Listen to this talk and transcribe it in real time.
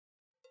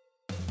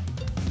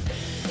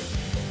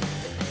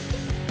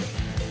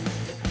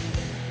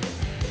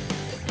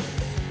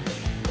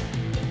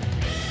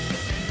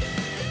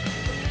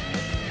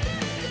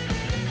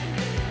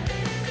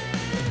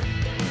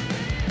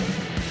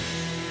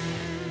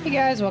Hey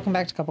guys, welcome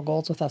back to Couple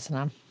Golds with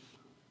S&M.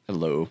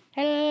 Hello.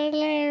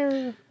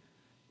 Hello.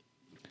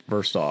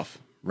 First off,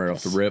 right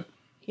off the rip,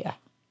 Yeah.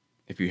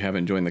 if you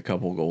haven't joined the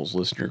Couple Goals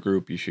listener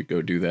group, you should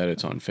go do that.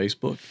 It's on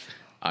Facebook.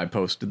 I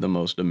posted the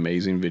most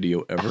amazing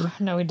video ever.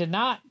 No, we did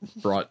not.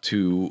 Brought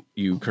to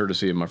you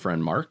courtesy of my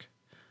friend Mark,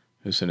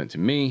 who sent it to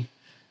me.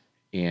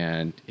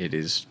 And it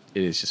is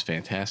just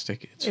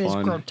fantastic. It's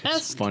fun. Grotesque.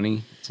 It's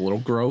funny. It's a little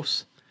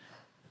gross.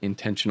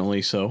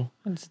 Intentionally so.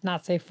 It's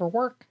not safe for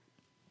work.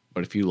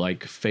 But if you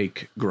like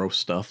fake gross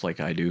stuff like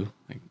I do,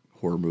 like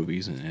horror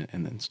movies and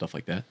then stuff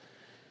like that,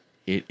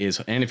 it is.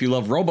 And if you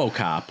love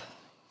RoboCop,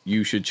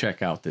 you should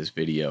check out this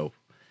video,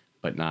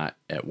 but not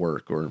at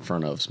work or in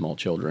front of small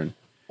children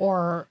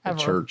Or at ever.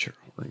 church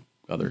or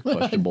other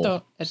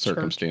questionable At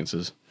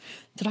circumstances. Church.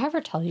 Did I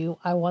ever tell you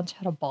I once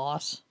had a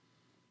boss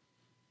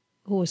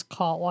who was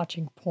caught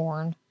watching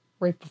porn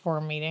right before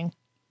a meeting?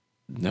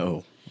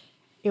 No.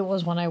 It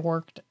was when I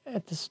worked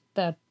at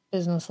that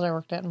business that I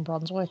worked at in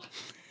Brunswick.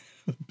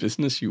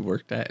 Business you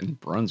worked at in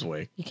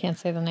Brunswick. You can't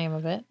say the name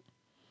of it.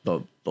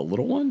 The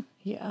little one?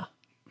 Yeah.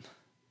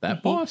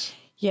 That boss?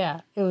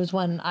 Yeah. It was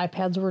when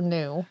iPads were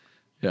new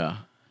Yeah.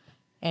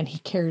 and he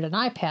carried an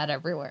iPad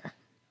everywhere.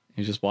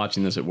 He's just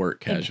watching this at work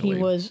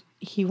casually. And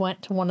he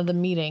went to one of the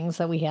meetings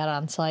that we had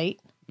on site.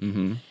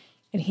 Mm-hmm.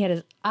 And he had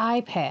his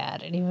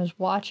iPad and he was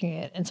watching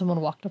it and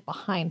someone walked up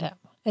behind him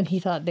and he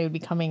thought they would be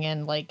coming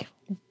in like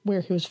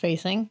where he was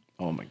facing.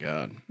 Oh my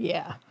God.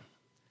 Yeah.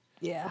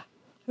 Yeah.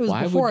 It was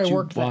Why before would I you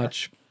worked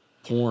watch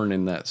porn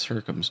in that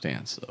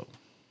circumstance though?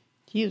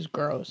 He was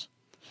gross.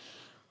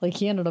 Like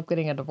he ended up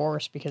getting a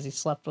divorce because he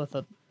slept with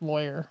a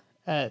lawyer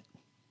at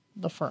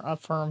a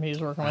firm he was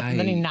working with. And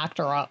then he knocked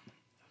her up.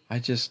 I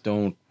just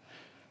don't.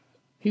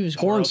 He was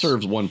Porn gross.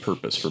 serves one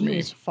purpose for He me,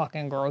 was a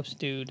fucking gross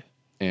dude.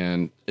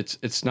 and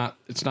it's not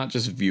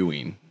just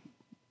viewing.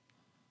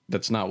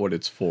 That's not what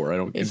it's for. I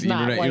don't. It's you know,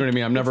 not you know what I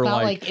mean? I'm never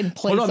not like in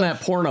place put on of,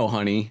 that porno,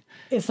 honey.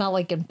 It's not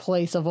like in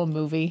place of a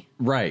movie.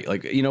 Right?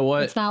 Like you know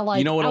what? It's not like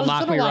you know what'll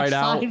knock me right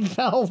out.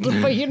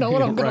 Seinfeld, but you know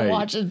what I'm gonna Right.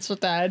 watch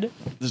instead.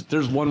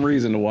 There's one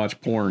reason to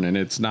watch porn, and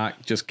it's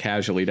not just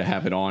casually to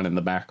have it on in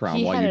the background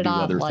He while had you it do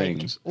on other like,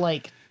 things.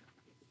 like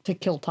to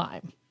kill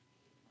time.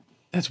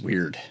 That's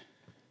weird.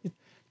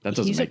 That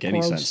doesn't He's a make any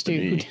gross sense to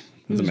dude. me.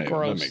 He was That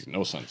gross. makes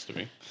no sense to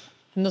me.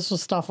 And this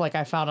was stuff like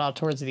I found out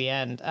towards the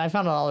end. I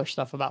found out other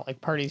stuff about like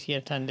parties he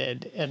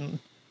attended, and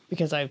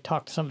because I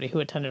talked to somebody who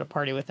attended a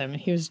party with him, and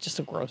he was just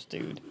a gross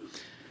dude.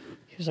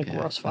 He was a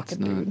gross fucking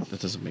dude. That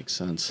doesn't make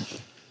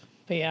sense.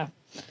 But yeah.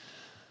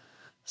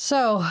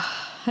 So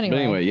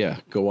anyway, Yeah,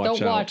 go watch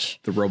Don't out watch-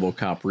 the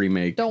RoboCop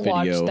remake don't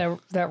video. watch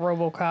that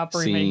RoboCop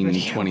remake Scene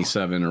video.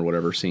 27 or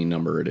whatever scene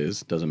number it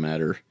is, doesn't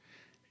matter.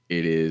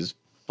 It is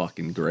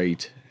fucking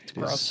great. It's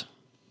gross.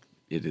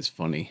 It is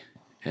funny,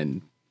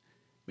 and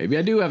maybe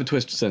I do have a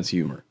twisted sense of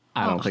humor.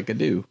 I don't think I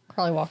do.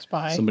 Probably walks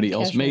by. Somebody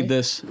else casually. made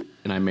this,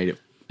 and I made it,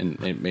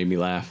 and it made me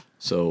laugh.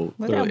 So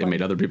clearly, it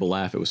made other people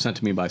laugh. It was sent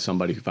to me by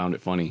somebody who found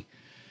it funny.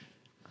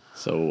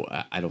 So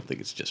I don't think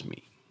it's just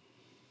me.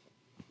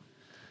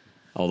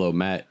 Although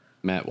Matt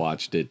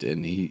watched it,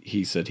 and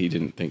he said he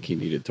didn't think he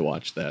needed to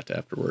watch that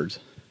afterwards.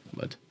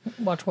 But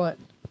Watch what?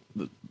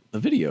 the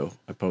video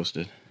I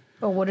posted,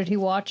 Oh, what did he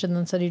watch and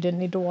then said he didn't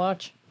need to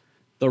watch?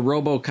 the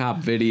RoboCop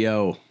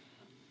video.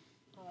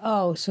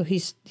 Oh, so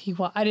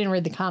I didn't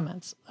read the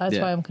comments. That's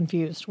Yeah. why I'm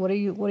confused. What are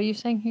you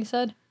saying he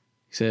said?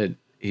 He said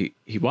he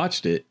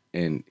watched it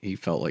and he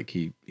felt like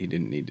he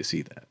didn't need to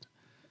see that.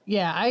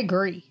 Yeah, I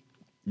agree.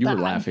 You were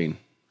That- laughing.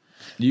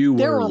 You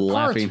There were were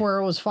parts laughing. where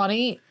it was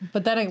funny,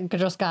 but then it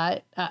just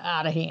got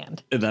out of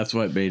hand. And that's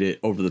what made it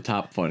over the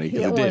top funny,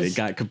 because It it did. was- It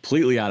got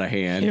completely out of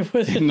hand. It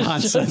was and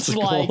just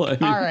nonsensical.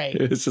 like, all right.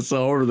 It was just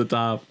so over the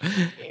top.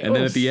 And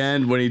then at the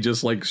end, when he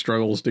just like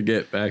struggles to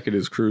get back in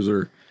his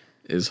cruiser,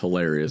 is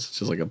hilarious. It's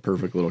just like a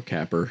perfect little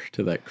capper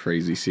to that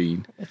crazy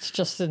scene.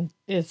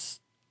 It's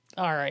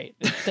all right.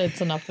 It's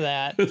enough of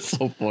that. It's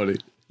so funny.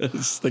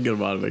 Just thinking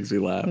about it makes me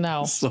laugh.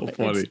 No, It's so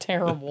funny. It's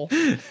terrible.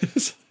 You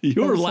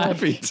were It's like-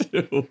 laughing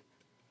too.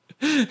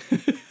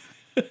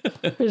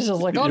 It's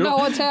just like, oh no,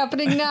 what's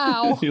happening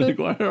now? You're like,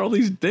 why are all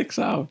these dicks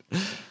out?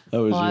 That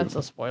was Well, you. that's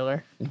a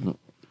spoiler.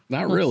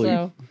 Not really.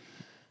 So,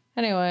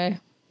 anyway,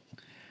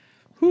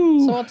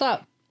 so what's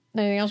up?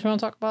 Anything else we want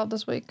to talk about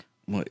this week?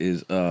 What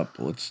is up?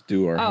 Let's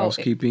do our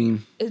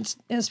housekeeping.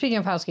 And speaking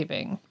of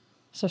housekeeping,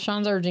 so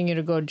Sean's urging you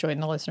to go join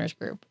the listeners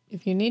group.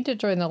 If you need to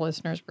join the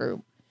listeners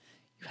group,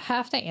 you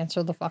have to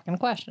answer the fucking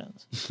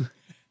questions.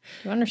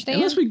 You understand?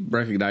 Unless we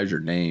recognize your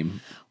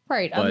name.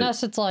 Right, But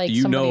unless it's like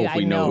you somebody know if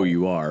we know who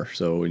you are.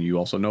 So, and you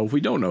also know if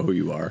we don't know who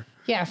you are.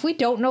 Yeah, if we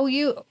don't know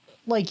you,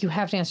 like you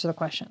have to answer the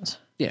questions.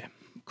 Yeah.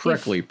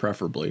 Correctly,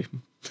 preferably.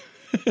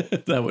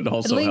 That would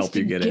also At least help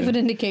you get give in. an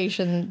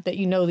indication that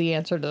you know the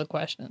answer to the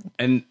question.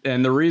 And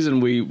the reason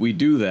we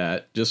do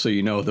that, just so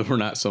you know that we're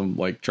not some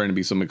like trying to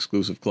be some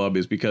exclusive club,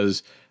 is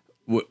because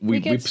we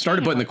get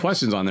started spam putting the on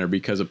questions on there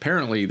because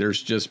apparently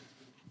there's just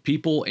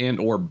people and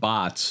or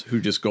bots who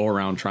just go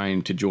around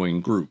trying to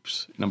join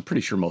groups. And I'm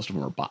pretty sure most of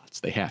them are bots.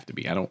 They have to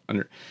be. I don't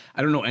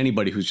know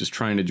anybody who's just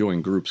trying to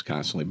join groups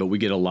constantly, but we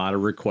get a lot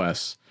of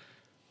requests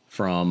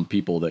from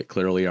people that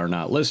clearly are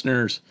not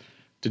listeners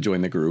to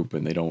join the group,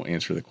 and they don't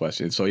answer the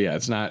question. So yeah,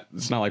 it's not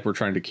like we're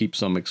trying to keep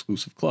some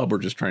exclusive club. We're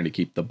just trying to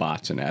keep the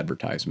bots and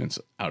advertisements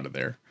out of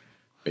there,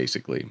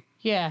 basically.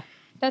 Yeah,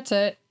 that's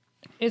it.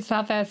 It's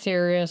not that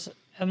serious.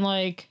 And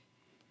like,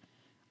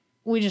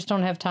 we just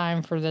don't have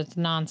time for this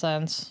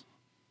nonsense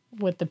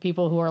with the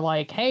people who are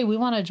like, hey, we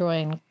want to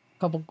join a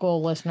couple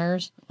goal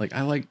listeners. Like,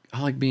 I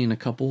like being a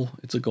couple.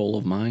 It's a goal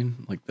of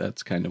mine. Like,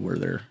 that's kind of where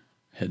their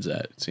head's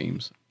at, it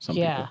seems. Some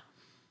people.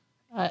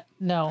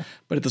 No.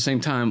 But at the same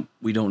time,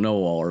 we don't know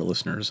all our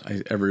listeners.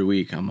 Every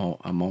week, I'm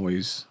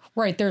always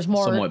right. There's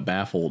more somewhat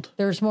baffled.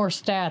 There's more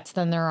stats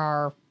than there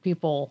are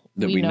people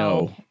that we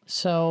know.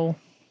 So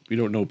we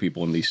don't know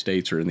people in these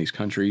states or in these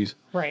countries.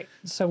 Right.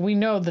 So we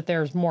know that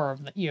there's more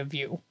of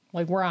you.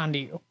 Like, we're on to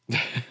you.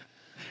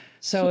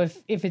 So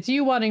if it's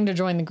you wanting to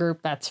join the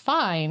group, that's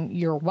fine.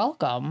 You're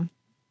welcome.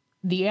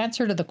 The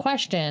answer to the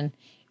question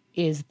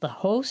is the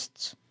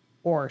hosts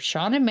or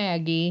Sean and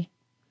Maggie.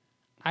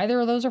 Either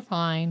of those are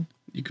fine.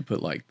 You could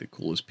put like the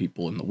coolest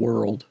people in the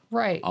world.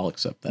 Right. I'll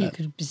accept that. You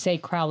could say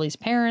Crowley's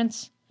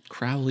parents.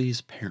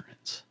 Crowley's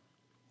parents.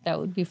 That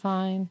would be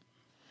fine.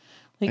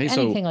 Like, hey,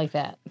 anything like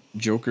that.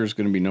 Joker's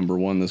going to be number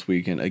one this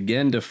weekend.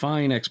 Again,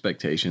 defying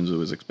expectations. It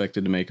was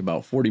expected to make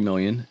about $40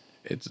 million.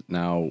 It's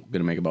now going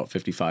to make about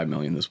 $55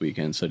 million this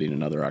weekend, setting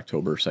another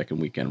October 2nd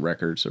weekend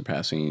record,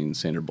 surpassing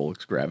Sandra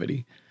Bullock's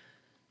Gravity.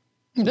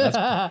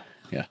 So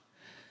yeah.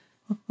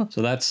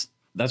 So that's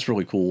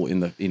really cool.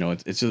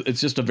 It's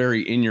just a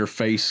very in your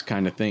face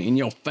kind of thing. In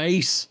your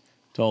face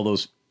to all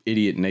those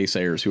idiot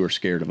naysayers who are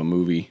scared of a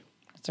movie.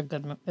 It's a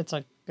good movie. It's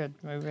a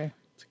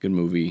good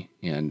movie,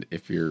 and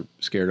if you're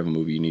scared of a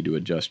movie, you need to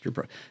adjust your.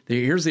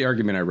 Here's the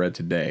argument I read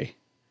today,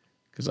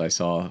 because I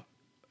saw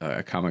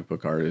a comic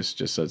book artist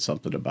just said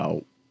something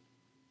about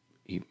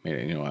he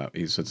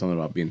said something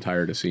about being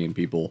tired of seeing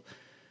people,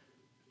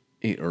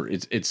 or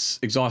it's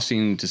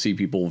exhausting to see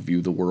people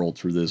view the world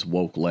through this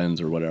woke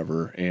lens or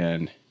whatever,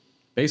 and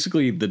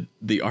basically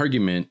the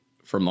argument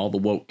from all the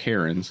woke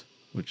Karens,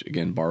 which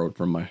again borrowed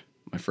from my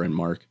friend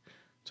Mark.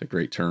 It's a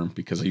great term,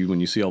 because when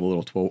you see all the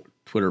little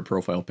Twitter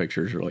profile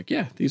pictures, you're like,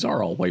 yeah, these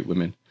are all white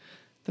women.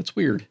 That's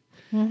weird.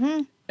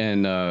 Mm-hmm.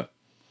 And the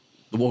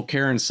woke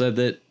Karen said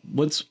that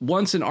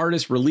once an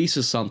artist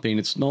releases something,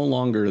 it's no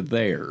longer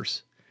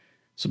theirs.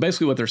 So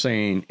basically what they're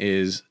saying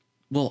is,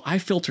 well, I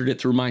filtered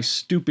it through my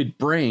stupid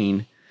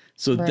brain,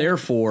 so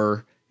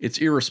therefore it's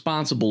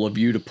irresponsible of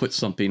you to put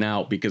something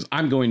out because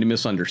I'm going to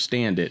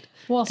misunderstand it.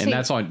 Well, and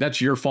that's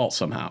your fault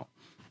somehow.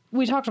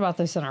 We talked about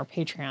this in our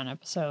Patreon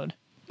episode.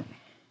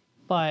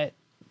 But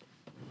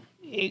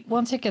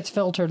once it gets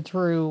filtered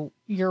through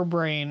your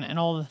brain and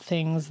all the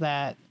things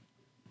that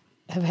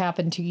have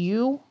happened to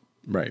you,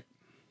 right?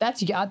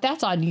 That's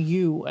on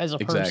you as a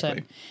person,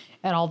 exactly.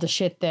 And all the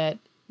shit that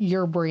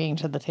you're bringing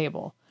to the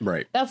table,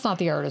 right? That's not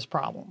the artist's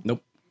problem.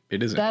 Nope,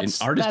 it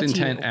isn't. Artist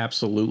intent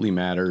absolutely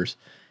matters,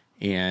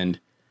 and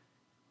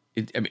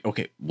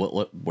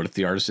what if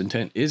the artist's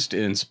intent is to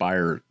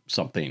inspire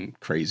something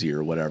crazy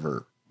or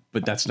whatever?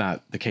 But that's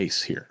not the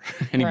case here.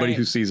 Anybody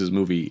who sees this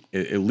movie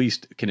at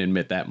least can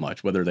admit that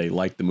much, whether they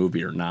like the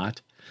movie or not.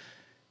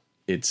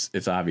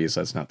 It's obvious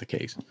that's not the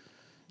case.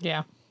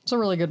 Yeah, it's a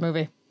really good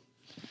movie.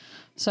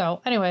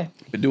 So anyway,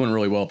 been doing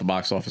really well at the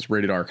box office.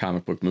 Rated R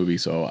comic book movie,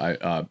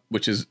 so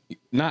which is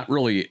not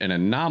really an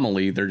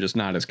anomaly. They're just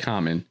not as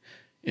common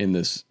in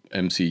this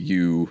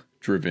MCU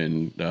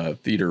driven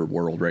theater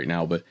world right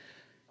now. But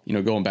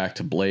going back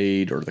to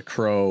Blade or The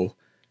Crow.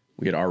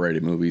 We get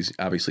R-rated movies,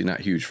 obviously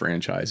not huge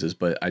franchises,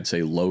 but I'd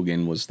say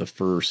Logan was the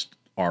first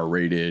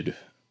R-rated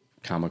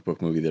comic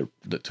book movie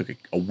that took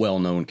a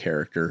well-known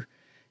character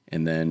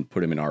and then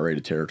put him in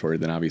R-rated territory.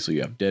 Then obviously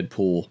you have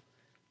Deadpool.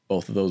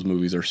 Both of those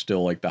movies are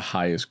still like the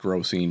highest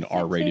grossing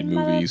R-rated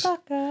movies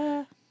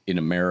in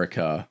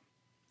America.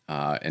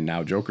 And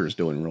now Joker is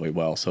doing really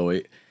well. So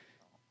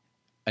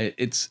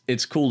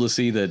it's cool to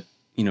see that,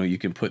 you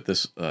can put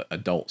this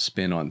adult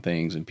spin on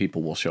things and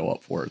people will show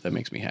up for it. That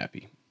makes me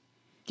happy.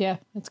 Yeah,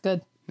 it's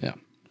good. Yeah,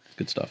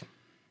 good stuff.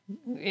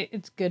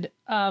 It's good.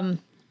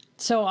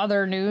 So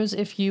other news,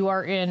 if you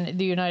are in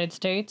the United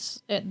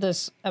States,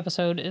 this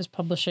episode is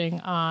publishing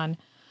on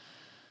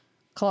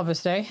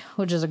Columbus Day,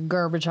 which is a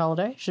garbage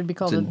holiday. Should be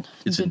called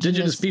it's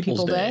Indigenous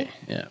Peoples Day.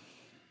 Yeah.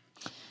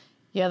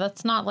 Yeah,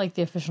 that's not like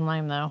the official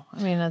name, though.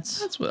 I mean,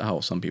 that's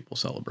how some people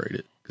celebrate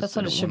it. That's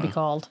what it should be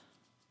called.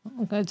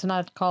 It's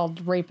not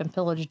called Rape and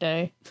Pillage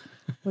Day,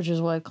 which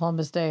is what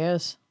Columbus Day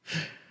is.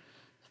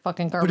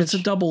 Fucking garbage. But it's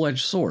a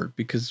double-edged sword,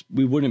 because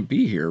we wouldn't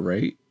be here,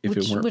 right?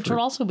 Which would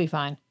also be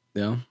fine.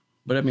 Yeah.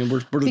 But I mean,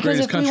 we're the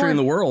greatest country in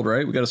the world,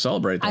 right? We got to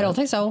celebrate that. I don't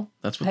think so.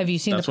 Have you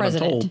seen the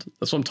president? What I'm told.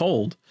 That's what I'm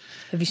told.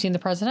 Have you seen the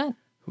president?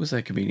 Who was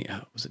that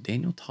comedian? Was it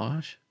Daniel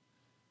Tosh?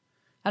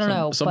 I don't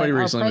know. Somebody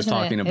recently was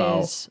talking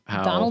about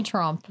how Donald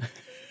Trump,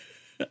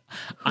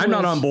 I'm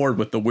not on board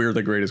with we're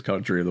the greatest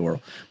country in the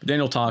world. But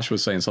Daniel Tosh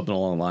was saying something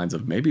along the lines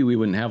of maybe we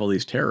wouldn't have all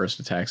these terrorist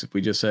attacks if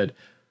we just said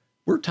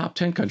we're top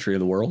 10 country in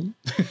the world.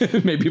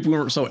 Maybe if we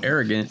weren't so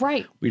arrogant,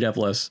 right? We'd have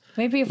less.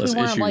 Maybe if less we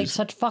weren't issues. like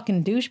such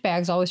fucking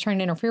douchebags, always trying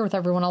to interfere with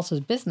everyone else's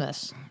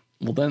business.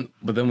 Well,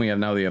 then we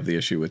have the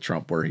issue with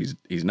Trump where he's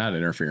not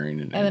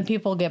interfering, and then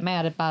people get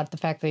mad about the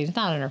fact that he's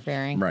not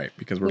interfering, right?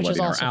 Because we're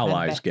letting our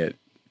allies get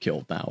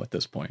killed now at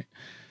this point,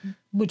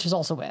 which is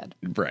also bad,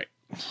 right?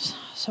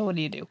 So what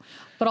do you do?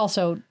 But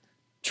also,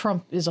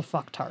 Trump is a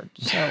fucktard.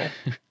 So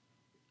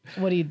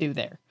what do you do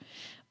there?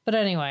 But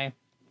anyway,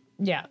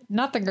 yeah,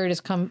 not the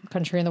greatest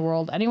country in the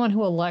world. Anyone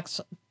who elects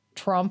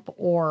Trump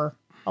or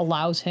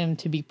allows him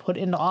to be put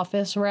into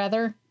office,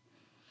 rather,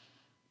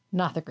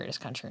 not the greatest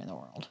country in the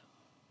world.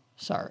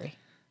 Sorry.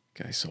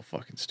 Guy's so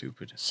fucking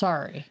stupid.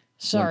 Sorry.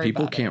 When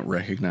people can't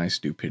recognize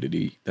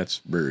stupidity, that's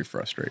very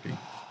frustrating.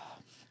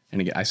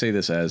 And again, I say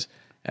this as,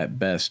 at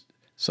best,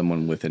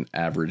 someone with an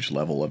average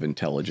level of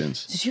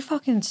intelligence. Did you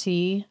fucking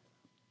see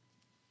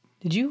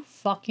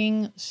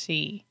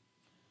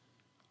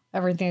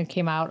everything that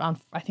came out on,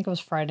 I think it was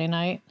Friday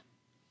night?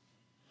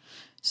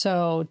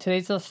 So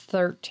today's the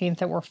 13th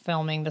that we're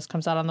filming. This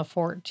comes out on the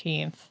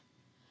 14th.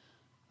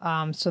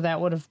 So that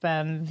would have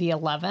been the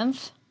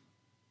 11th.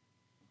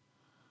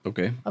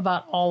 Okay.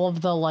 About all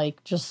of the,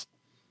 just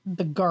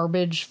the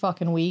garbage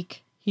fucking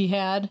week he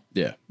had.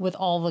 Yeah. With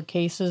all the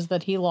cases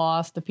that he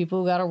lost, the people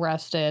who got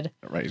arrested.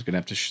 Right. He's going to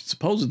have to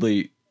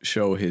supposedly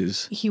show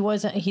his...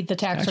 the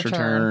tax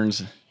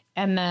returns.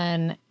 And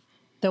then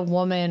the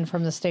woman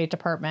from the State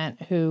Department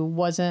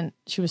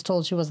she was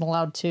told she wasn't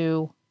allowed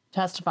to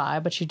testify,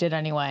 but she did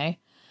anyway.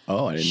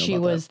 Oh, I didn't know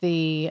about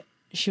that.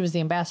 She was the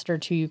ambassador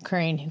to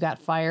Ukraine who got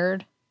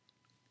fired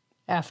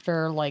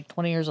after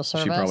 20 years of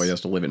service. She probably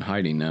has to live in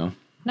hiding now.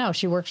 No,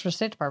 she works for the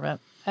State Department,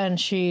 and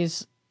she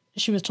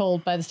was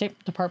told by the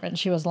State Department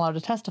she wasn't allowed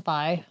to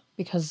testify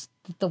because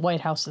the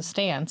White House's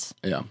stance.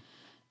 Yeah.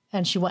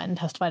 And she went and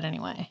testified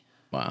anyway.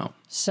 Wow.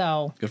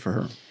 So good for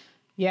her.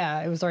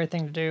 Yeah, it was the right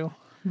thing to do.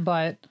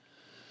 But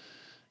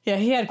yeah,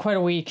 he had quite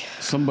a week.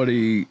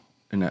 Somebody,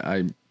 and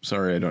I'm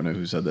sorry, I don't know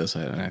who said this,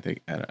 and I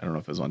don't know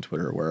if it was on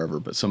Twitter or wherever,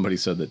 but somebody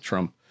said that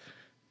Trump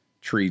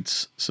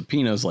treats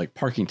subpoenas like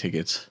parking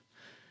tickets.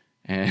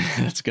 And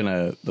that's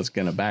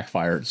gonna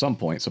backfire at some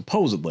point,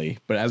 supposedly.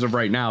 But as of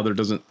right now,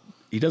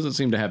 he doesn't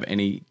seem to have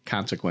any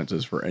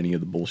consequences for any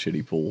of the bullshit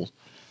he pulls.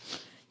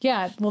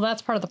 Yeah, well,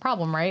 that's part of the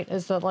problem, right?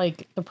 Is that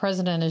the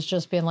president is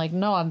just being like,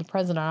 no, I'm the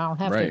president, I don't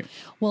have to.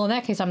 Well, in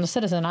that case, I'm the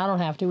citizen, I don't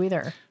have to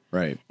either.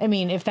 Right. I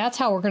mean, if that's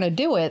how we're gonna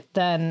do it,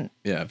 then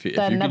if you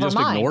never could just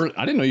mind. ignore.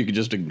 I didn't know you could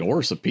just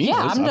ignore subpoenas.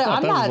 Yeah,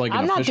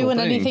 I'm not doing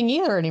thing. anything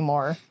either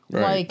anymore.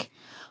 Right.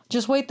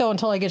 Just wait, though,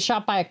 until I get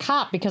shot by a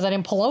cop because I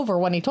didn't pull over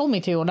when he told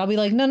me to. And I'll be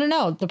like,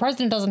 no. The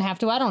president doesn't have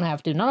to. I don't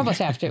have to. None of us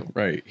have to.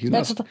 Right. He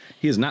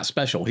is not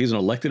special. He's an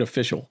elected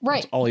official.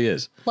 Right. That's all he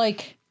is.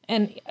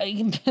 And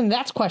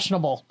that's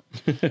questionable,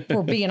 if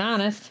we're being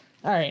honest.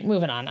 All right,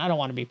 moving on. I don't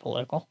want to be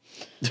political.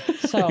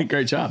 So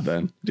great job,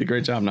 then. You did a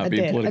great job not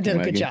being political. I did a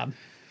Maggie. good job.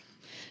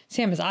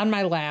 Sam is on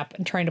my lap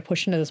and trying to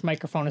push into this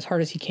microphone as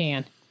hard as he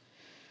can.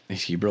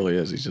 He really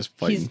is. He's just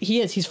fighting.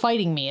 He's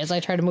fighting me as I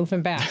try to move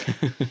him back.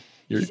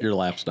 Your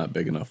lap's not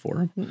big enough for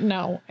him.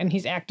 No, and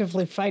he's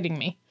actively fighting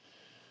me.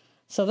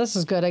 So this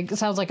is good. It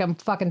sounds like I'm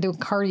fucking doing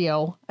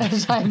cardio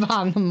as I'm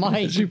on the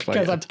mic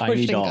because I'm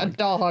pushing a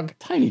dog.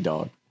 Tiny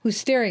dog. Who's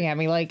staring at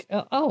me like,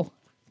 oh,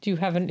 do you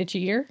have an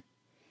itchy ear?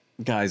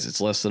 Guys, it's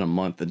less than a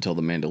month until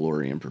The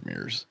Mandalorian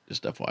premieres.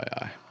 Just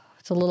FYI.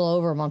 It's a little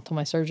over a month till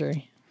my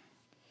surgery,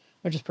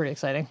 which is pretty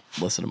exciting.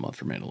 Less than a month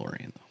for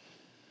Mandalorian,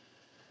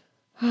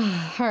 though.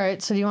 All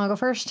right, so do you want to go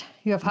first?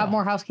 You have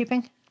more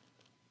housekeeping?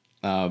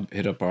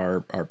 Hit up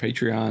our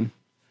Patreon.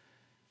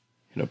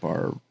 Hit up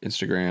our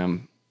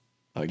Instagram.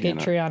 Again,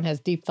 Patreon has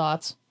deep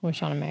thoughts with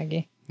Sean and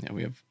Maggie. Yeah,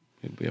 we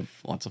have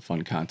lots of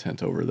fun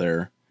content over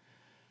there.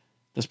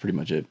 That's pretty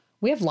much it.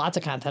 We have lots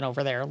of content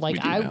over there. We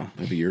have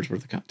a year's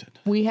worth of content.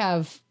 We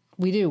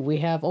do. We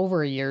have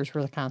over a year's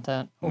worth of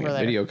content over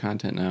there. Video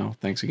content now.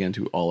 Thanks again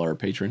to all our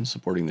patrons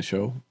supporting the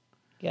show.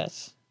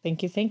 Yes.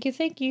 Thank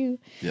you.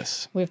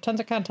 Yes. We have tons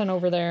of content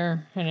over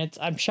there, and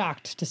I'm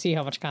shocked to see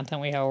how much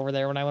content we have over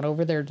there. When I went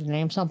over there to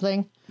name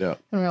something, and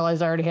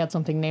realized I already had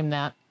something named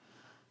that,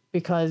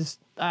 because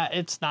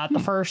it's not the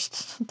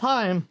first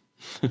time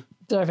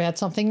that I've had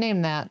something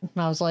named that. And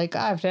I was like,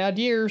 I've had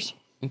years.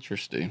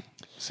 Interesting.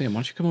 Sam, why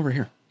don't you come over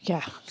here?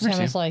 Yeah. Sam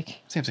is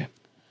like... Sam.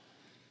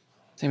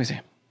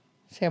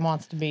 Sam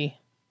wants to be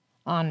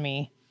on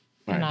me.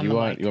 All right, you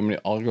want me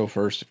to... I'll go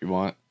first if you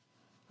want.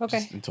 Okay.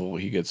 Just until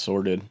he gets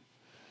sorted.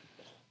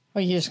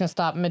 Are you just going to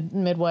stop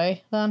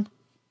midway then?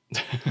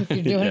 If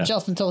you're doing it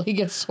just until he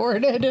gets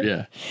sorted?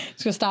 Yeah.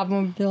 It's going to stop him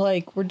and be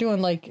like, we're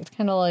doing it's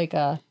kind of like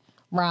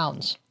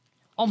rounds.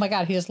 Oh my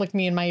God, he just licked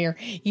me in my ear.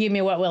 He gave me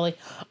a wet willy.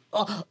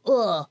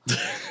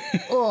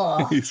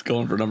 He's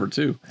going for number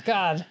 2.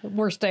 God,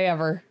 worst day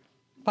ever.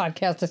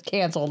 Podcast is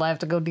canceled. I have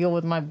to go deal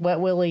with my wet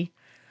willy.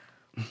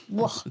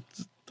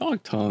 It's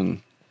dog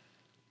tongue.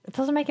 It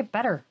doesn't make it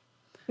better.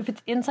 If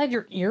it's inside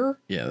your ear,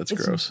 Yeah, that's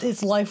gross.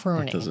 It's life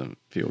ruining. It doesn't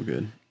feel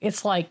good.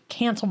 It's like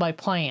cancel my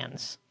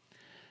plans.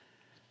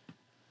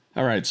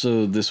 All right,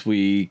 so this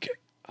week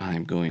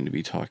I'm going to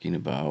be talking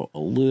about a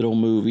little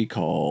movie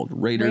called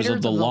Raiders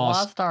of the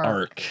Lost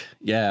Ark.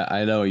 Yeah,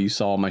 I know. You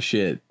saw my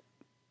shit.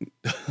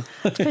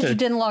 Because you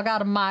didn't log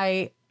out of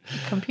my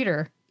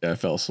computer. Yeah, I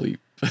fell asleep.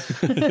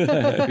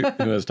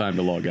 It was time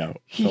to log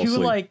out.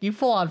 You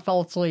full on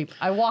fell asleep.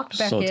 I walked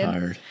back in. So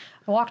tired.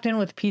 I walked in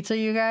with pizza,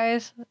 you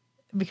guys,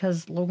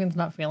 because Logan's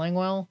not feeling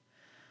well.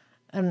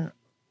 And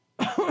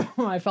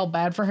I felt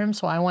bad for him,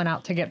 so I went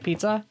out to get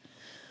pizza.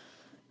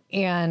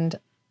 And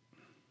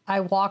I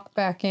walked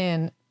back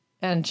in,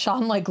 and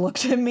Sean,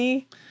 looked at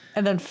me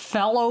and then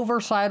fell over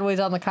sideways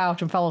on the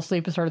couch and fell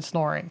asleep and started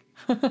snoring.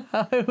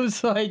 It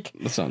was like...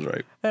 That sounds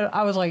right.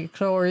 I was like,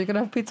 so are you going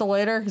to have pizza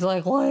later? He's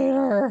like,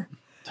 later.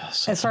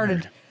 So I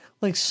started,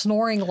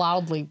 snoring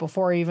loudly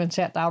before I even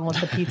sat down with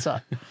the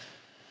pizza.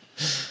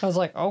 I was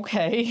like,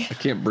 okay. I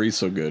can't breathe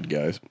so good,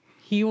 guys.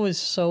 He was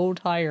so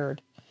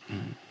tired.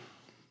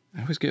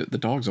 I always the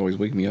dogs always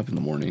wake me up in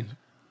the morning.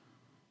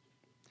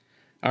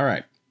 All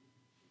right.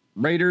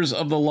 Raiders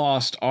of the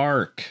Lost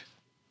Ark.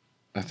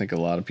 I think a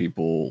lot of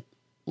people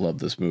love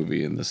this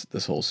movie and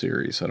this whole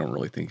series. I don't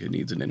really think it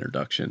needs an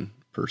introduction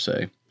per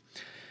se.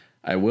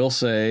 I will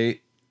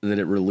say that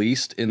it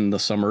released in the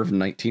summer of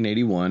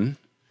 1981.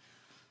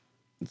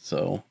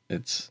 So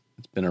it's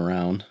been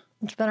around.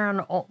 It's been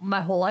around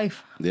my whole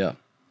life. Yeah.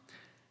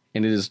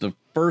 And it is the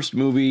first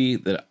movie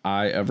that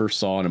I ever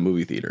saw in a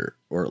movie theater,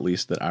 or at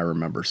least that I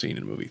remember seeing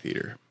in a movie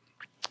theater.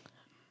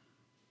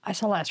 I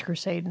saw Last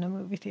Crusade in a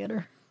movie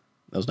theater.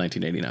 That was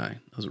 1989.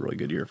 That was a really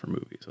good year for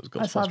movies. It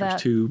was saw Ghostbusters that.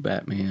 2,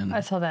 Batman. I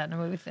saw that in a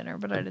movie theater,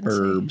 but I didn't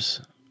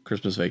Burbs,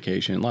 Christmas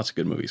Vacation. Lots of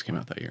good movies came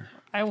out that year.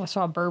 I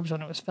saw Burbs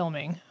when it was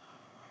filming.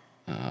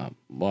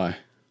 Why?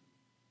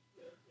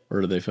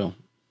 Where did they film?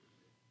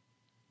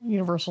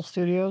 Universal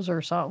Studios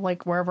or so,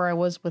 wherever I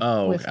was with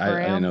I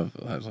Graham. didn't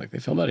know. I was like, they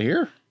filmed out of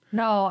here?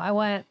 No, I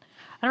went.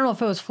 I don't know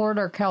if it was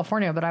Florida or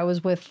California, but I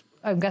was with.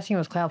 I'm guessing it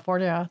was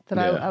California that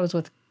I was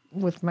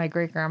with my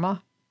great grandma.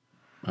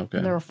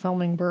 Okay. They were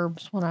filming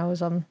Burbs when I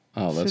was on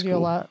that's Studio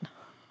cool. Lot. I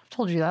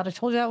told you that. I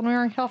told you that when we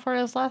were in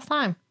California this last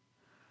time.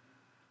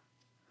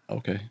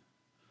 Okay.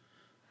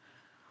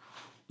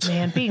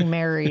 Man, being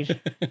married.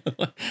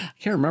 I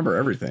can't remember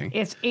everything.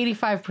 It's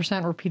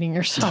 85% repeating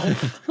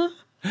yourself.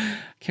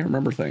 Can't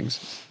remember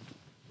things.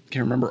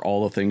 Can't remember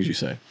all the things you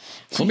say.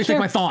 So let me think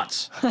my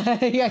thoughts.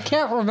 I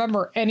can't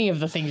remember any of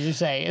the things you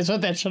say, is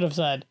what that should have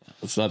said.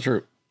 That's not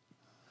true.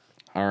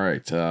 All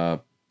right.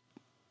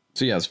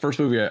 So yeah, it's the first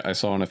movie I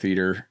saw in a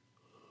theater.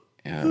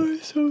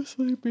 I'm so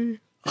sleepy.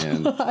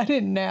 And I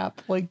didn't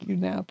nap like you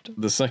napped.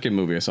 the second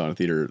movie I saw in a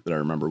theater that I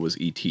remember was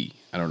E.T.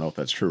 I don't know if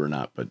that's true or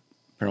not, but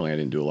apparently I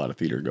didn't do a lot of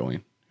theater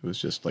going. It was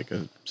just like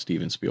a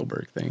Steven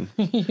Spielberg thing.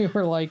 You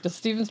were like, does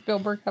Steven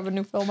Spielberg have a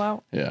new film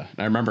out? Yeah. And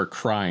I remember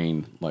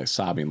crying,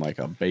 sobbing like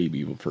a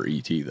baby for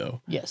E.T.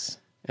 though. Yes.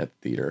 At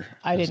the theater.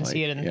 I didn't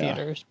see it in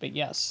theaters, but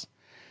yes.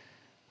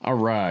 All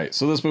right.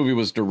 So this movie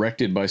was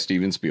directed by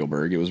Steven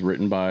Spielberg. It was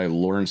written by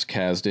Lawrence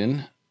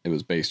Kasdan. It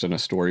was based on a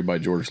story by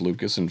George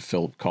Lucas and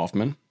Philip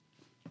Kaufman.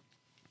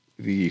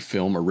 The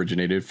film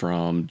originated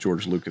from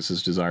George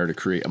Lucas's desire to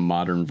create a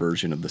modern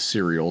version of the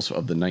serials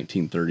of the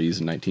 1930s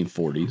and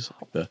 1940s,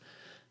 like the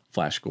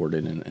Flash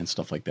Gordon and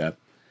stuff like that.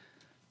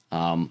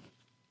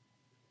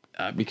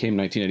 It became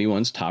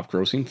 1981's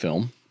top-grossing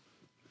film.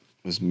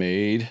 It was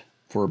made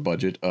for a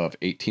budget of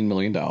 $18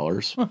 million,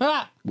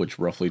 which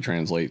roughly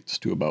translates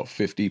to about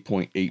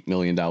 $50.8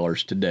 million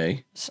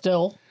today.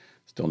 Still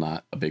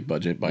not a big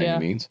budget by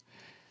any means.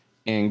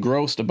 And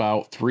grossed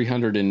about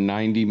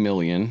 $390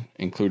 million,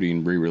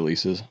 including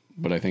re-releases.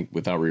 But I think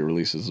without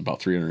re-releases, about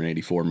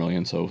 $384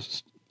 million, so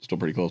still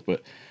pretty close.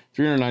 But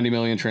 $390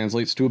 million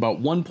translates to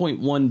about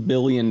 $1.1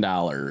 billion.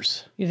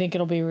 You think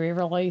it'll be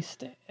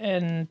re-released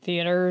in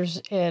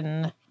theaters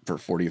for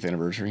 40th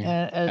anniversary?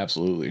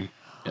 Absolutely.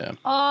 Yeah.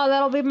 Oh,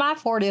 that'll be my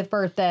 40th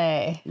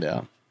birthday.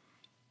 Yeah.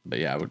 But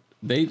yeah,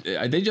 they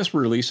just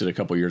released it a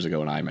couple years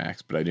ago in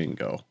IMAX, but I didn't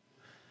go.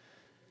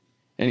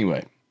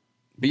 Anyway.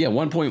 But yeah,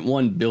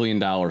 $1.1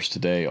 billion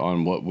today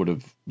on what would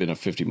have been a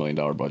 $50 million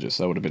budget.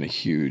 So that would have been a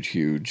huge,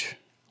 huge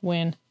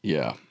win.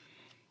 Yeah.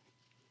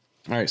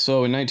 All right. So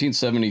in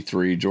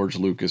 1973, George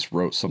Lucas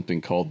wrote something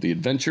called The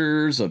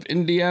Adventures of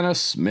Indiana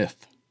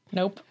Smith.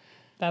 Nope.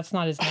 That's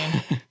not his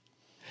name.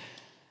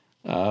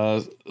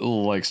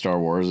 Like Star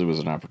Wars, it was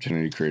an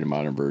opportunity to create a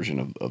modern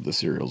version of the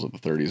serials of the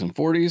 30s and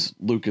 40s.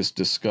 Lucas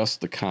discussed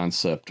the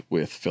concept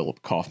with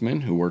Philip Kaufman,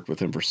 who worked with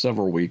him for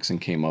several weeks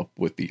and came up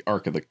with the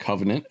Ark of the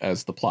Covenant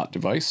as the plot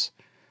device,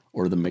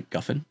 or the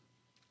MacGuffin,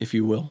 if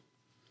you will.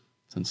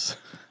 Since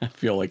I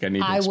feel like I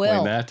need to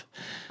explain that.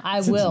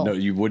 I will. No,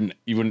 you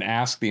wouldn't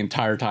ask the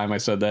entire time I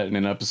said that in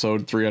an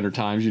episode 300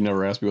 times. You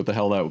never asked me what the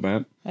hell that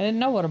meant. I didn't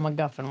know what a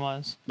MacGuffin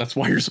was. That's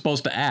why you're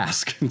supposed to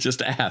ask.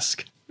 Just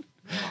ask.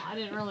 Well, I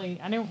didn't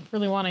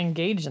really want to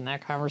engage in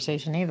that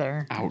conversation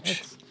either.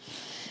 Ouch.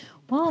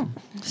 Well,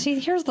 see,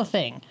 here's the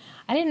thing.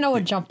 I didn't know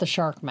what jump the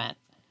shark meant.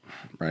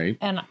 Right.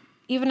 And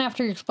even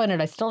after you explained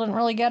it, I still didn't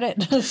really get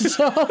it.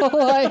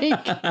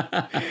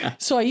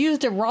 So I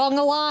used it wrong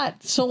a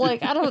lot. So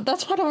like,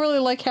 that's why I don't really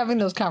like having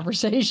those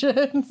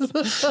conversations.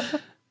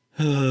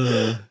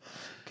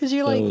 Because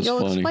you'll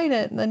explain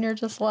it and then you're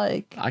just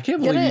like, I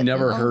can't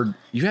believe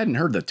you hadn't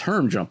heard the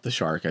term jump the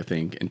shark, I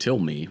think, until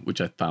me,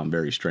 which I found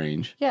very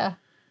strange. Yeah.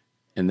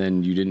 And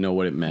then you didn't know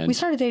what it meant. We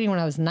started dating when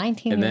I was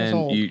 19 years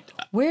old.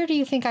 Where do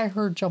you think I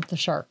heard jump the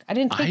shark? I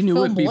didn't take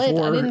film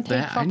lit.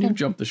 I knew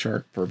jump the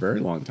shark for a very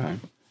long time.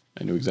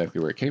 I knew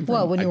exactly where it came from.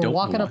 Well, when you were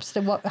walking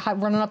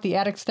running up the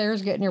attic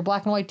stairs, getting your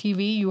black and white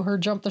TV, you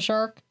heard jump the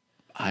shark?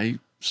 I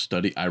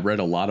read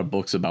a lot of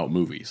books about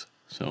movies.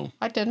 So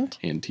I didn't.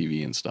 And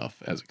TV and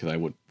stuff because I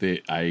went to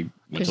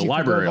the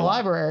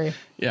library.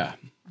 Yeah,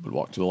 would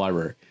walk to the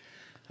library.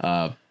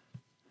 The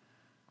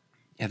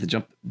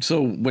jump.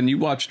 So when you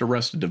watched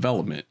Arrested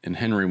Development and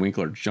Henry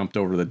Winkler jumped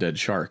over the dead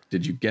shark,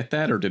 did you get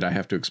that or did I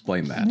have to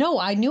explain that? No,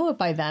 I knew it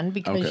by then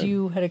because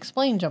you had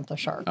explained jump the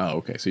shark. Oh,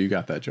 okay. So you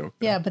got that joke.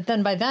 Yeah, but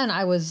then by then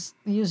I was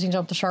using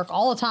jump the shark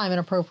all the time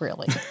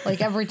inappropriately.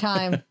 Like every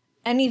time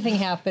anything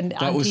happened on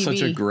TV. That was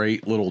such a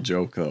great little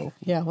joke though.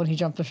 Yeah, when he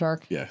jumped the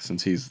shark. Yeah,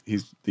 since he's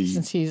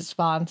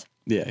Fonz.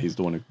 Yeah, he's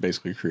the one who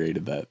basically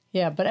created that.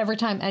 Yeah, but every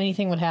time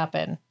anything would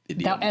happen,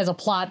 as a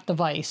plot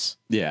device,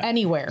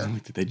 anywhere.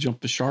 Did they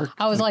jump the shark?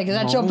 I was like, is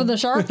that jumping the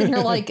shark? And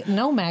you're like,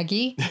 no,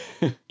 Maggie.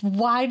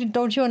 Why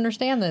don't you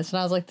understand this? And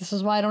I was like, this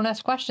is why I don't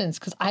ask questions.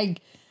 Because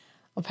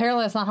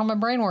apparently that's not how my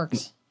brain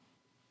works.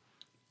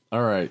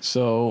 All right,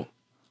 so...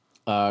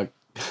 All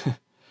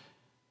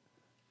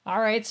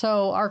right,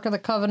 so Ark of the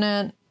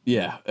Covenant...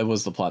 Yeah, it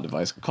was the plot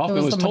device.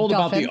 Kaufman was told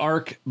about the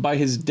Ark by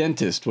his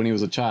dentist when he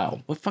was a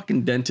child. What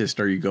fucking dentist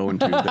are you going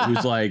to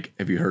who's like,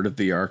 have you heard of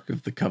the Ark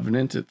of the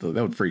Covenant? That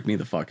would freak me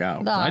the fuck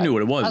out. I knew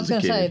what it was as a kid. I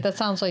was going to say, that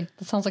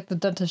sounds like the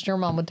dentist your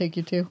mom would take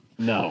you to.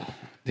 No,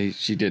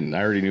 she didn't.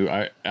 I already knew.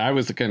 I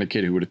was the kind of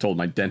kid who would have told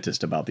my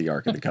dentist about the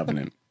Ark of the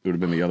Covenant. It would have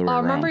been the other way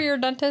around. Remember your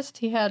dentist?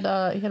 He had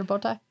a bow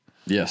tie?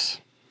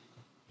 Yes.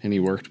 And he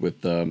worked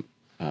with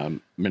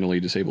mentally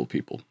disabled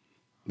people.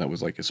 That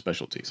was like his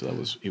specialty. So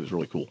he was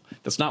really cool.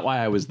 That's not why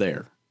I was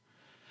there.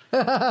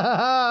 Because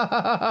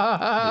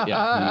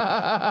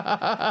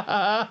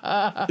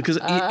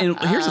and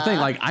here's the thing,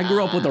 like I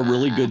grew up with a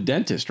really good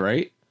dentist,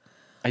 right?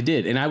 I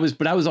did. And I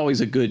was always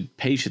a good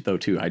patient though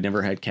too. I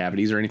never had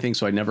cavities or anything,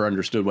 so I never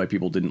understood why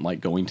people didn't like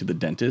going to the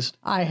dentist.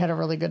 I had a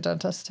really good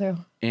dentist too.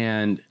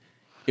 And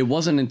it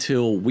wasn't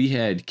until we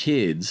had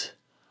kids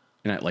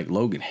and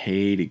Logan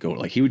hated going,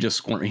 like he would just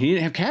squirm. He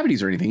didn't have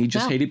cavities or anything. He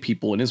just hated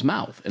people in his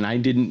mouth. And I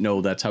didn't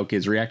know that's how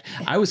kids react.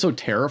 I was so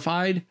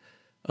terrified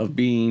of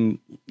being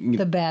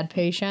the bad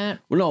patient.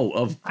 Well, no,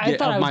 of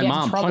my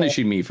mom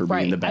punishing me for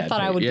being the bad patient. I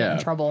thought I would get in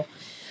trouble.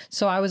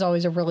 So I was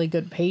always a really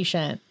good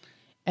patient.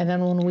 And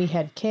then when we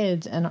had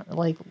kids and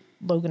like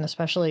Logan,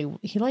 especially,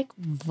 he like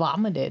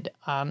vomited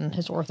on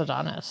his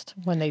orthodontist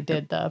when they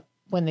did the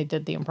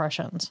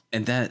impressions.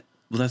 And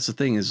that's the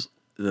thing is,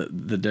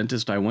 the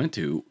dentist I went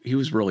to, he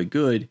was really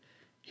good.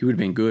 He would have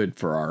been good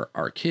for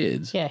our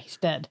kids. Yeah, he's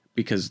dead.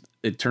 Because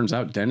it turns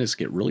out dentists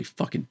get really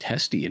fucking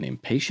testy and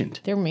impatient.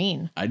 They're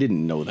mean. I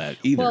didn't know that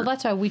either. Well,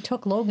 that's why we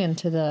took Logan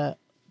to the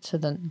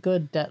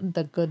good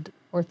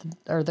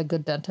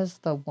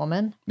dentist, the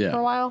woman, for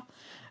a while,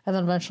 and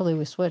then eventually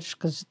we switched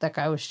because that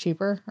guy was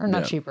cheaper, or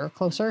not cheaper,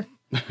 closer,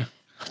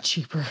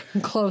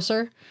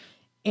 closer.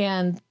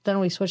 And then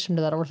we switched him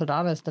to that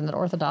orthodontist, and that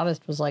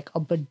orthodontist was like a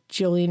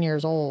bajillion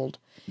years old.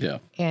 Yeah.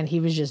 And he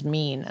was just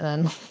mean. And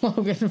then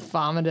Logan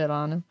vomited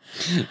on him.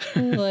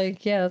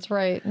 Like, yeah, that's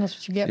right. And that's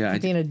what you get for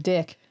being a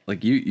dick.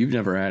 Like, you've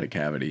never had a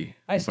cavity.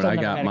 I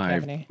got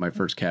my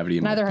first cavity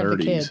in Neither my 30s. Have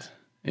the kids.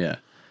 Yeah.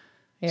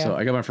 So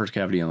I got my first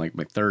cavity in like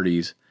my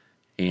 30s.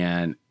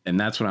 And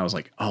that's when I was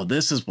like, oh,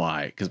 this is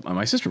why. Because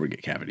my sister would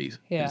get cavities.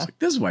 Yeah. It's like,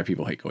 this is why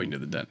people hate going to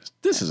the dentist.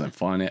 This isn't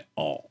fun at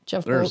all.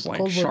 There's like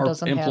Goldblum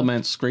sharp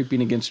implements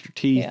scraping against your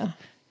teeth. Yeah.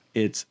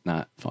 It's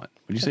not fun.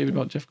 What did you say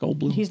about Jeff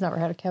Goldblum? He's never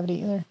had a cavity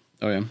either.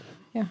 Oh, yeah?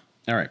 Yeah.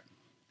 All right.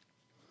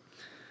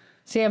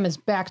 Sam is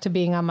back to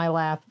being on my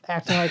lap,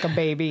 acting like a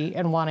baby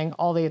and wanting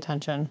all the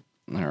attention.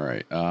 All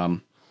right.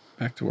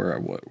 Back to where I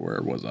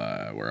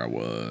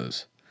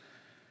was.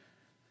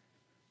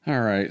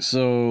 All right.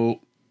 So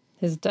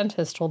his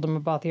dentist told him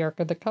about the Ark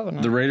of the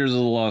Covenant. The Raiders of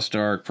the Lost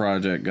Ark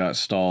project got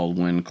stalled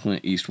when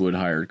Clint Eastwood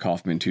hired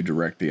Kaufman to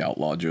direct the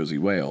outlaw Josie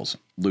Wales.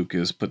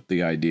 Lucas put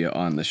the idea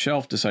on the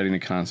shelf, deciding to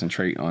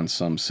concentrate on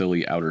some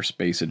silly outer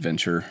space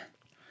adventure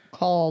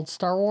called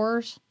Star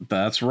Wars.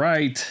 That's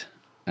right.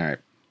 All right.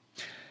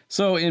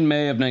 So in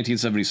May of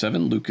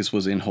 1977, Lucas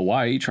was in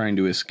Hawaii trying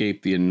to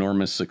escape the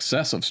enormous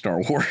success of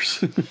Star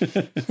Wars.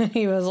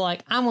 He was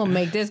like, I'm going to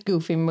make this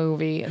goofy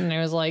movie. And it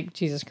was like,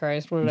 Jesus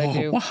Christ, what did I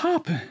do? What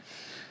happened?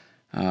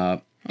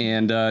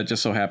 And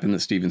just so happened that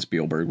Steven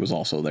Spielberg was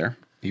also there.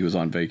 He was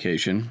on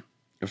vacation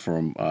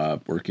from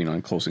working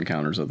on Close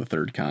Encounters of the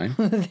Third Kind.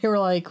 They were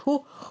like,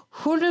 who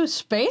knew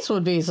space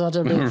would be such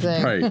a big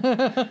thing?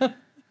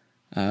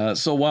 Right.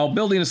 So while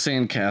building a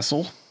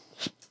sandcastle,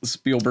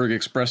 Spielberg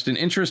expressed an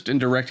interest in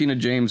directing a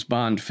James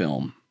Bond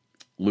film.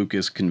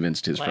 Lucas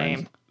convinced his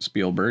friend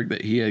Spielberg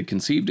that he had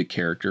conceived a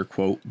character,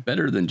 quote,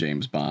 better than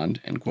James Bond,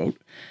 end quote,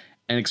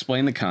 and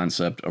explained the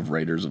concept of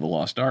Raiders of the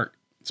Lost Ark.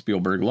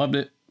 Spielberg loved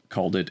it,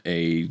 called it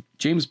a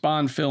James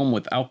Bond film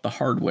without the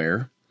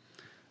hardware,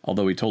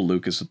 although he told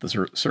Lucas that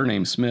the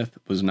surname Smith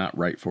was not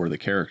right for the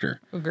character.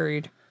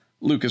 Agreed.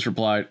 Lucas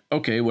replied,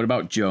 okay, what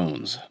about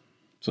Jones?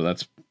 So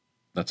that's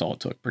all it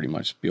took, pretty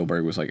much.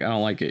 Spielberg was like, I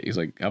don't like it. He's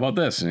like, how about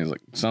this? And he's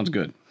like, sounds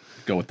good.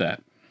 Go with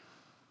that.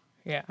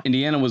 Yeah.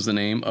 Indiana was the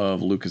name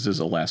of Lucas's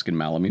Alaskan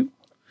Malamute,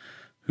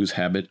 whose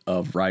habit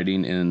of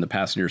riding in the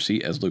passenger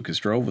seat as Lucas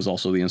drove was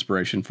also the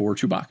inspiration for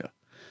Chewbacca.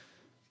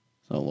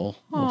 So a little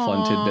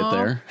fun tidbit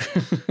there.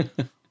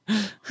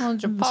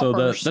 So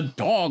the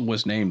dog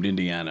was named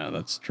Indiana.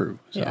 That's true.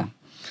 So. Yeah.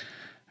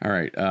 All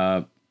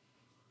right.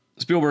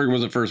 Spielberg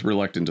was at first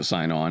reluctant to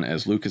sign on,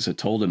 as Lucas had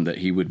told him that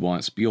he would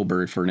want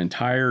Spielberg for an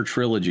entire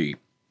trilogy.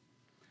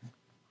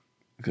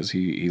 Because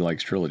he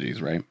likes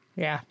trilogies, right?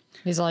 Yeah.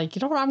 He's like, you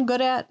know what I'm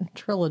good at?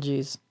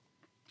 Trilogies.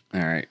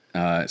 All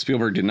right.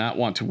 Spielberg did not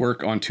want to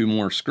work on 2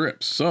 more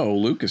scripts. So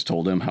Lucas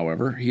told him,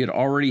 however, he had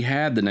already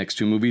had the next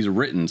 2 movies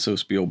written, so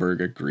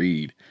Spielberg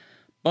agreed.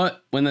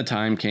 But when the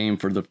time came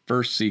for the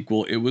first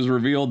sequel, it was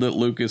revealed that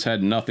Lucas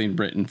had nothing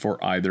written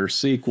for either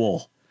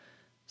sequel.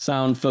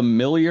 Sound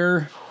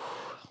familiar?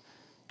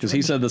 Because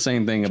he said the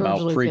same thing about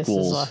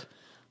prequels. Is a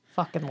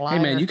fucking liar.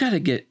 Hey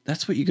man,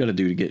 that's what you got to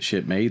do to get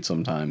shit made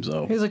sometimes,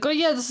 though. He's like, oh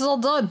yeah, this is all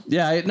done.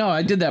 Yeah,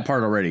 I did that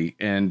part already,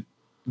 and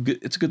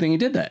it's a good thing he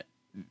did that.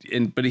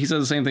 But he said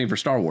the same thing for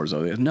Star Wars,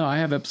 though. No, I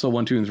have episode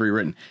 1, 2, and 3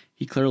 written.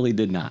 He clearly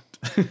did not.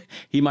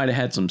 He might have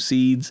had some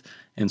seeds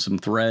and some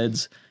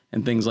threads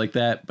and things like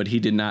that, but he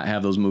did not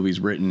have those movies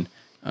written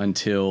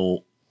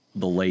until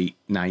the late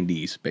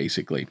 90s,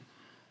 basically.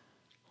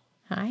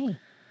 Hi,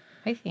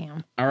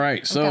 Sam. All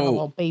right, I've got a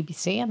little baby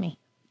Sammy.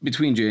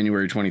 Between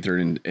January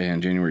 23rd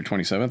and January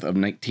 27th of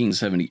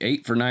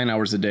 1978, for 9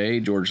 hours a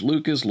day, George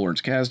Lucas,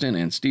 Lawrence Kasdan,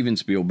 and Steven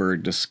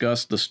Spielberg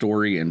discussed the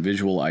story and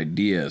visual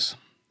ideas.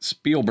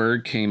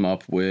 Spielberg came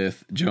up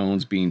with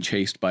Jones being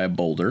chased by a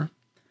boulder,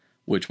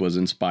 which was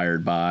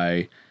inspired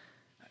by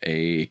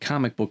a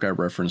comic book I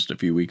referenced a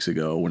few weeks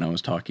ago when I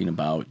was talking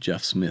about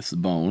Jeff Smith's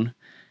Bone.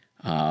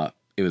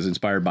 It was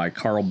inspired by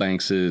Carl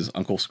Banks's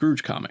Uncle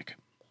Scrooge comic,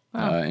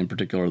 in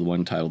particular the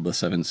one titled The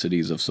Seven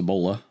Cities of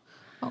Cibola.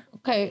 Oh,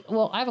 okay,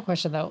 well, I have a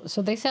question though.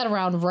 So they sat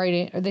around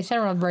writing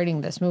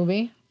this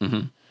movie,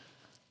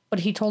 but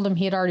he told him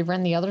he had already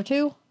written the other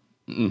 2,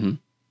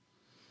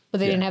 but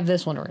they didn't have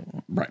this one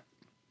written, right?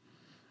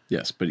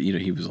 Yes, but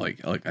he was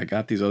like, I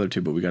got these other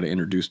 2, but we got to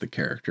introduce the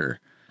character.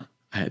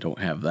 I don't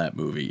have that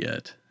movie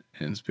yet.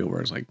 And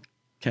Spielberg's like,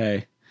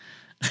 okay.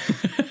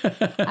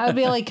 I would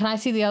be like, can I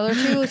see the other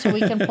 2 so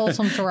we can pull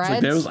some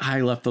threads?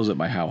 I left those at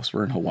my house.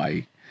 We're in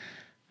Hawaii.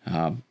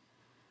 All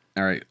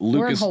right, Lucas.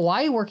 We're in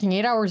Hawaii working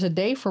 8 hours a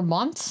day for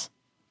months?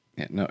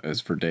 Yeah, no, it's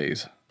for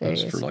days. It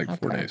was for like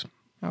 4 days.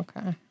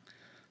 Okay.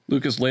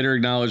 Lucas later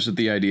acknowledged that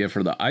the idea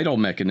for the idle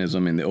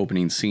mechanism in the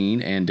opening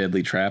scene and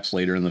deadly traps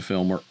later in the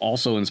film were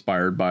also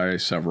inspired by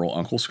several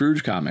Uncle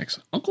Scrooge comics.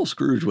 Uncle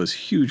Scrooge was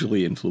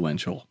hugely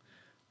influential.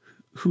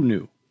 Who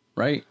knew,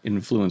 right?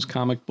 Influenced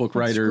comic book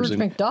writers Scrooge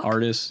and McDuck?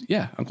 artists.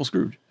 Yeah, Uncle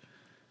Scrooge.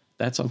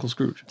 That's Uncle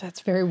Scrooge.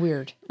 That's very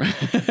weird.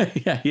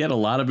 Yeah, he had a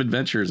lot of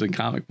adventures in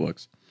comic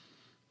books.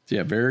 So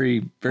yeah,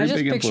 very, very big influence.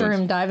 I just picture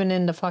him diving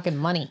into fucking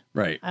money.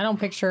 Right. I don't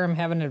picture him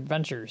having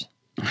adventures.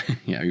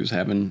 Yeah, he was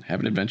having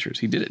adventures.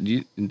 He did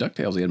it. In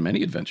DuckTales, he had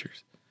many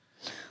adventures.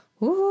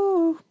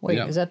 Ooh. Wait,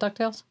 is that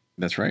DuckTales?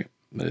 That's right.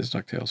 That is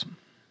DuckTales.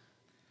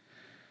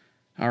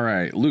 All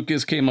right.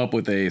 Lucas came up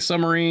with a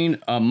submarine,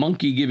 a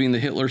monkey giving the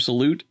Hitler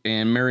salute,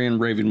 and Marion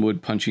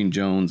Ravenwood punching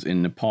Jones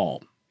in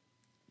Nepal.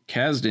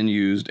 Kasdan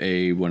used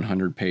a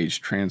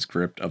 100-page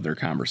transcript of their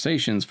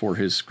conversations for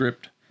his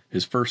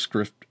first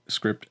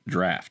script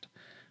draft,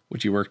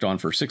 which he worked on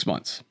for 6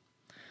 months.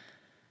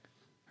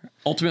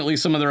 Ultimately,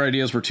 some of their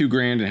ideas were too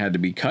grand and had to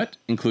be cut,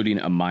 including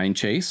a mine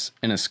chase,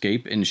 an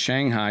escape in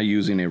Shanghai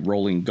using a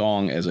rolling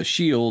gong as a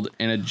shield,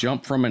 and a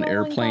jump from an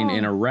airplane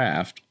in a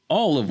raft,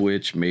 all of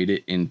which made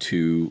it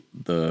into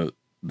the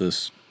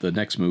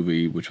next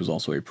movie, which was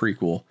also a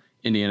prequel,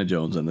 Indiana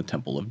Jones and the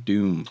Temple of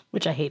Doom.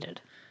 Which I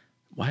hated.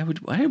 Why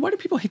do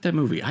people hate that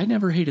movie? I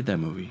never hated that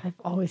movie. I've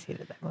always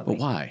hated that movie. But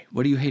why?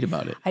 What do you hate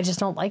about it? I just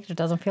don't like it. It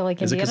doesn't feel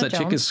like Is Indiana Jones. Is it because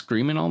that chick is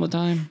screaming all the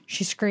time?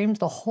 She screams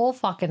the whole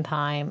fucking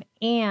time,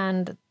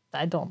 and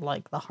I don't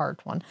like the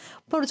heart one.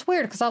 But it's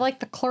weird because I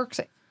like the Clerks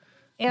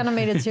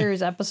animated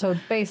series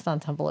episode based on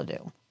Temple of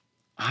Doom.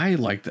 I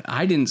liked that.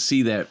 I didn't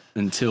see that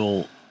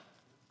until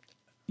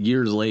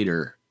years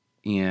later,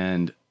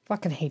 and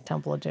fucking hate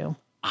Temple of Doom.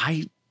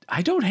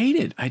 I don't hate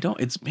it. I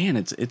don't. It's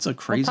a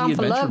crazy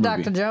adventure love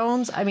movie. Dr.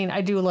 Jones. I mean,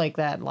 I do like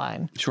that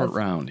line. Short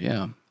round,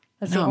 yeah.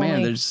 That's it's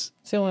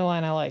the only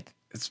line I like.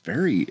 It's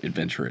very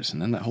adventurous,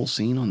 and then that whole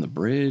scene on the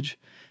bridge,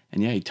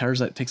 and yeah, he takes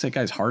that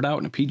guy's heart out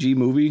in a PG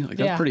movie. Like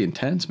that's pretty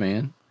intense,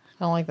 man.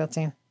 I don't like that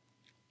scene.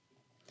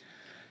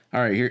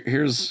 All right,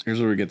 here's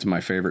where we get to my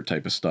favorite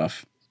type of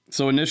stuff.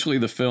 So initially,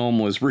 the film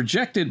was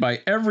rejected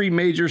by every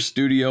major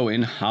studio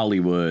in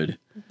Hollywood.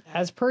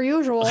 As per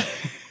usual.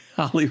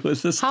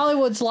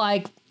 Hollywood's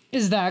like,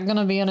 is that going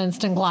to be an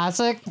instant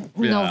classic?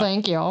 No,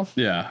 thank you.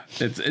 Yeah.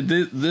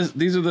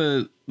 These are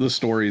the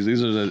stories.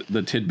 These are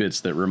the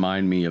tidbits that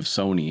remind me of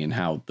Sony and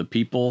how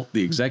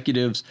the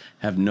executives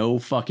have no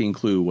fucking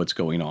clue what's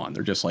going on.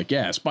 They're just like,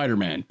 yeah,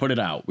 Spider-Man, put it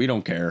out. We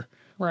don't care.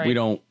 Right.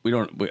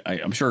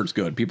 I'm sure it's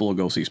good. People will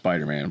go see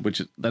Spider-Man,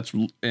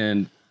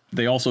 and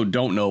they also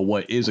don't know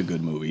what is a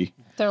good movie.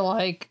 They're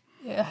like,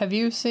 have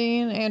you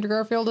seen Andrew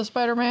Garfield as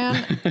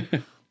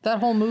Spider-Man? That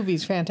whole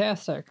movie's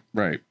fantastic.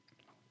 Right.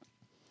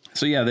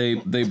 So yeah,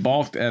 they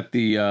balked at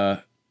the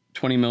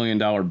 $20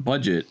 million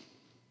budget,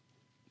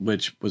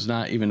 which was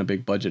not even a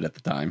big budget at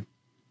the time,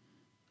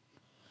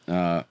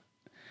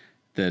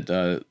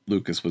 that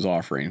Lucas was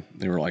offering.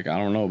 They were like, I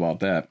don't know about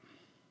that.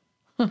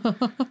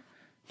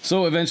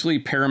 So eventually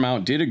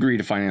Paramount did agree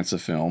to finance the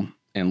film,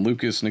 and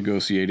Lucas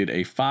negotiated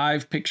a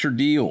 5-picture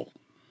deal.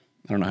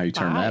 I don't know how you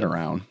turn that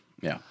around.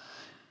 Yeah.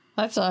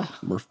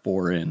 We're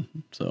 4 in,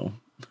 so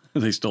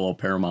they still owe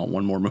Paramount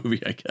one more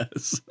movie, I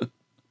guess.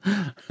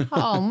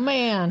 Oh,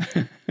 man.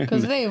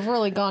 Because they've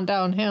really gone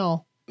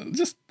downhill.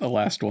 Just the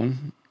last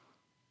one.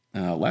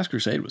 Last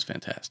Crusade was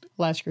fantastic.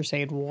 Last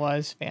Crusade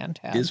was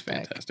fantastic. Is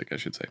fantastic, I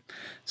should say.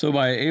 So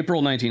by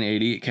April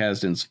 1980,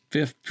 Kasdan's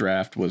 5th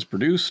draft was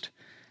produced,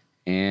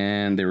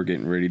 and they were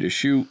getting ready to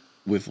shoot,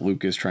 with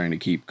Lucas trying to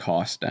keep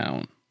costs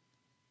down.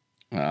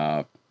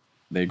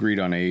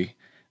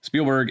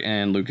 Spielberg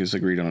and Lucas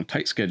agreed on a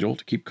tight schedule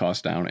to keep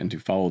costs down and to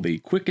follow the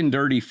quick and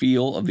dirty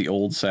feel of the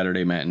old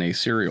Saturday matinee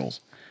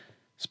serials.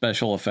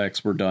 Special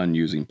effects were done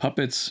using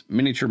puppets,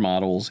 miniature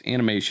models,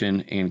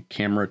 animation, and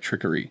camera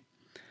trickery.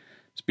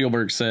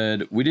 Spielberg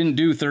said, "We didn't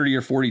do 30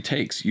 or 40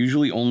 takes,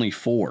 usually only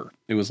 4.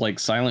 It was like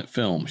silent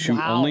film. Shoot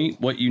only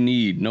what you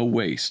need, no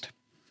waste.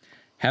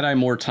 Had I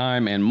more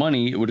time and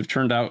money, it would have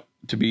turned out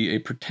to be a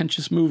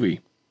pretentious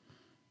movie."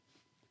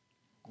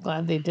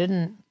 Glad they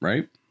didn't.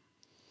 Right?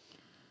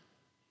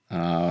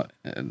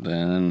 And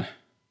then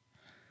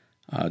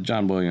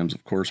John Williams,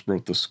 of course,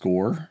 wrote the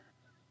score.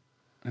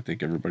 I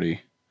think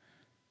everybody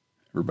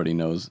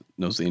knows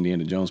the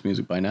Indiana Jones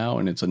music by now,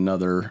 and it's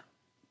another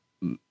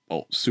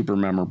super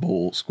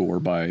memorable score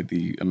by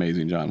the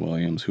amazing John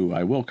Williams, who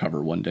I will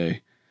cover one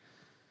day,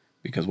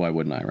 because why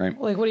wouldn't I, right?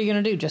 Like, what are you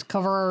going to do? Just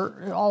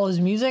cover all his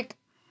music?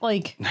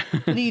 Like,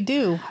 what do you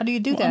do? How do you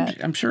do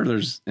that? I'm sure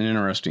there's an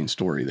interesting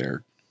story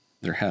there.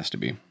 There has to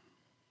be.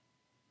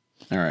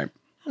 All right.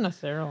 Not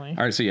necessarily.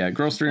 All right, so yeah, it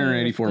grossed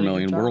 $384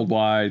 million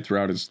worldwide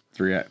throughout its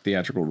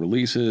theatrical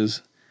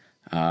releases.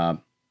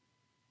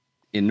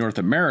 In North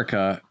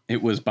America,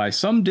 it was by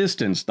some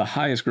distance the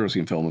highest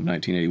grossing film of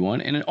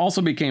 1981, and it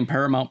also became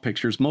Paramount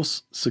Pictures'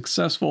 most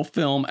successful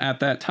film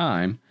at that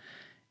time,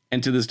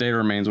 and to this day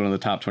remains one of the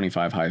top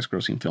 25 highest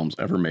grossing films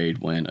ever made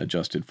when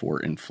adjusted for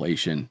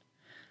inflation.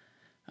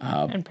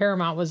 And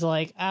Paramount was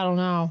like, I don't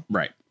know.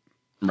 Right.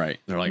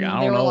 They're like,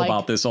 I don't know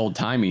about this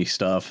old-timey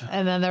stuff.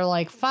 And then they're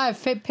like,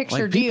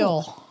 5-picture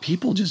deal.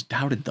 People just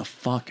doubted the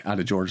fuck out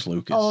of George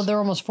Lucas. Oh, they're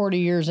almost 40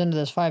 years into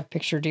this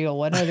 5-picture deal.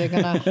 When are they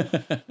going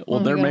to... Well,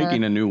 they're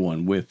making a new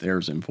one with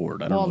Harrison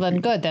Ford. Well, then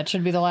good. That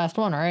should be the last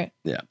one, right?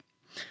 Yeah.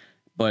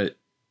 But,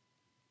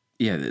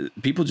 yeah,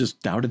 people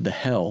just doubted the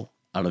hell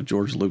out of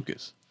George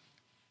Lucas.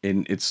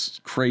 And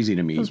it's crazy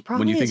to me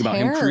when you think about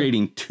him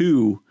creating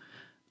 2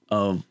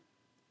 of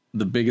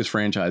the biggest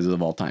franchises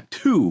of all time.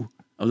 2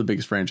 of the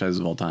biggest franchises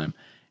of all time.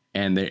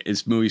 And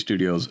its movie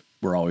studios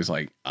were always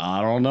like,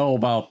 I don't know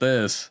about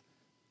this.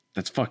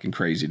 That's fucking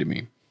crazy to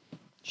me.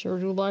 Sure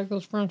do like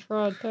those French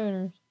fried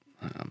taters.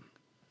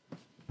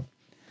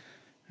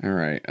 All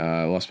right.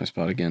 I lost my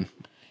spot again.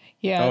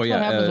 Yeah, that's what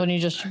happens when you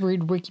just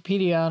read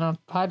Wikipedia on a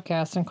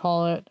podcast and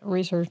call it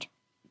research.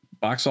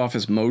 Box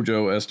Office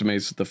Mojo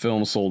estimates that the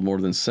film sold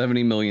more than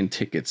 70 million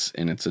tickets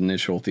in its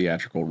initial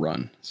theatrical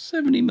run.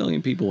 70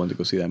 million people went to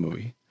go see that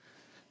movie.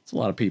 It's a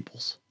lot of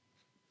peoples.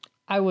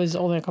 I was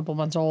only a couple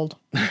months old.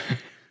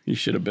 You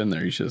should have been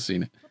there. You should have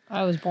seen it.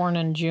 I was born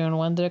in June.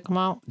 When did it come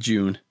out?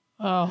 June.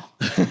 Oh.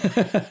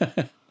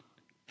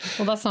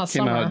 Well, that's not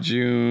Came summer. out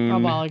June. Oh,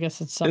 well, I guess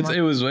it's summer.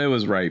 It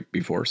was right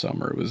before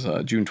summer. It was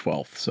June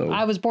 12th. So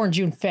I was born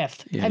June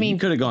 5th. Yeah, I mean, you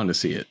could have gone to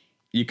see it.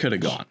 You could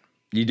have gone.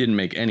 You didn't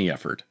make any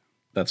effort.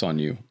 That's on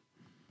you.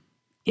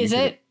 Is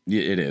it?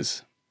 Yeah, it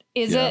is.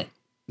 Is it?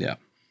 Yeah.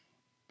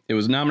 It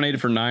was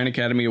nominated for 9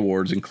 Academy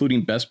Awards,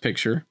 including Best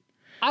Picture.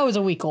 I was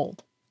a week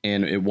old.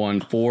 And it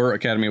won 4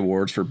 Academy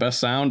Awards for Best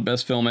Sound,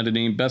 Best Film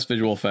Editing, Best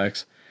Visual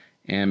Effects,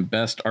 and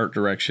Best Art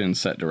Direction,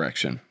 Set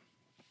Direction.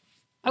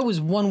 I was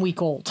 1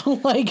 week old.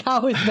 Like,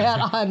 how is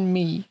that on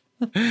me?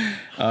 It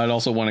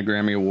also won a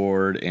Grammy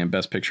Award and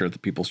Best Picture at the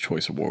People's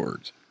Choice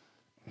Awards.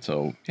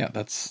 So, yeah,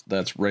 that's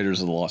Raiders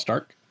of the Lost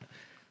Ark.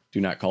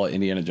 Do not call it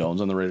Indiana Jones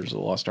on the Raiders of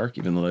the Lost Ark,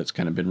 even though it's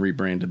kind of been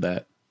rebranded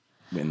that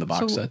in the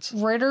box sets.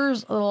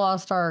 Raiders of the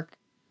Lost Ark,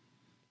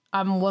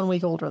 I'm 1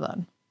 week older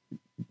then.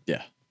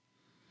 Yeah.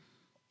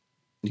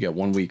 You got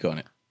 1 week on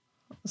it.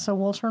 So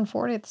we'll turn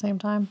 40 at the same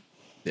time.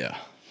 Yeah.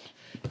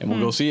 And we'll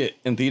go see it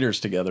in theaters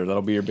together.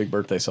 That'll be your big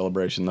birthday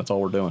celebration. That's all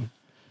we're doing.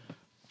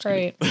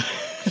 Great.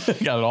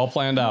 Got it all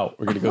planned out.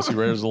 We're going to go see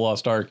Raiders of the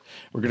Lost Ark.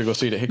 We're going to go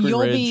see it at Hickory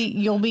Ridge.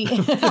 You'll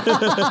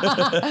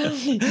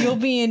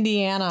be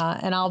Indiana,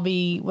 and I'll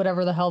be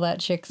whatever the hell that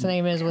chick's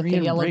name is with the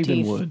yellow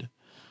Ravenwood. teeth.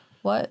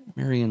 What?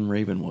 Marion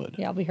Ravenwood.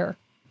 Yeah, I'll be her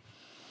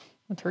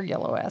with her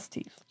yellow ass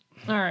teeth.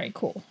 All right,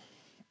 cool.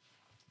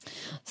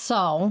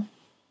 So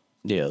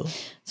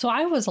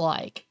I was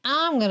like,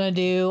 I'm going to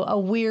do a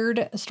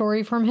weird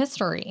story from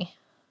history.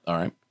 All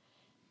right.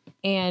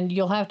 And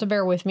you'll have to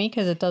bear with me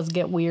because it does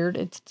get weird.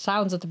 It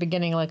sounds at the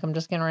beginning like I'm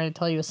just getting ready to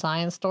tell you a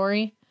science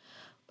story,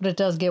 but it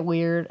does get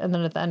weird. And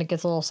then at the end it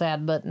gets a little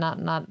sad, but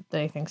not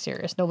anything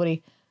serious.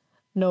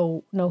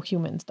 No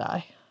humans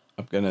die.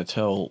 I'm going to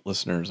tell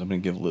listeners, I'm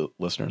going to give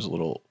listeners a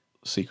little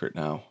secret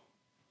now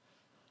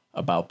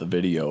about the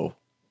video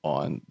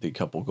on the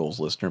Couple Goals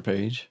listener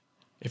page.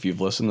 If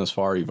you've listened this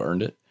far, you've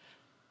earned it.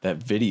 That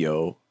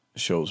video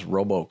shows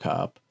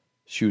RoboCop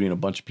shooting a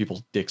bunch of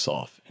people's dicks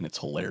off, and it's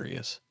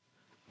hilarious.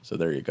 So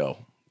there you go.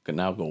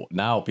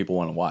 Now people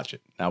want to watch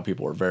it. Now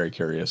people are very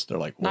curious. They're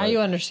like, what? Now you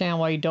understand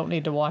why you don't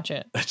need to watch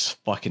it. That's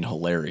fucking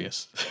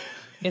hilarious.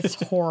 It's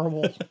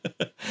horrible.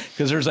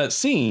 Because there's that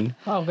scene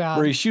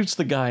where he shoots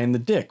the guy in the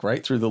dick,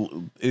 right?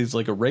 He's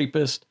like a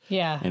rapist.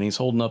 Yeah. And he's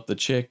holding up the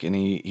chick and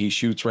he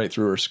shoots right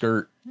through her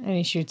skirt. And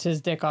he shoots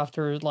his dick off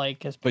through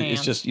like his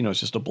pants. But it's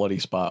just a bloody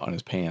spot on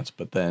his pants.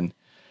 But then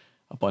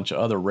a bunch of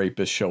other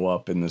rapists show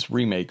up in this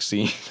remake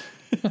scene.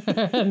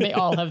 And they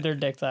all have their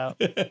dicks out.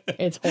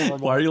 It's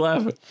horrible. Why are you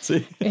laughing?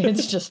 See?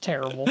 It's just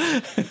terrible.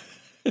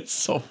 It's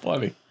so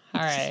funny.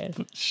 All right.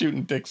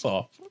 Shooting dicks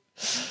off.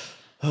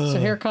 So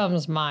here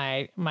comes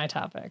my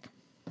topic.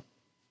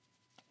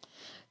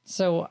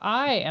 So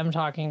I am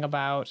talking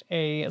about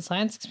a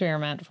science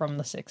experiment from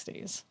the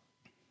 60s.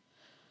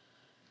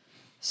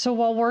 So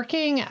while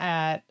working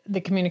at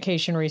the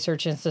Communication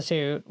Research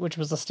Institute, which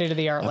was a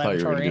state-of-the-art laboratory... I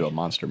thought you were going to do a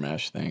Monster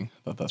Mash thing.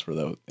 I thought that's where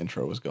the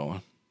intro was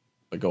going.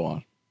 But go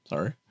on.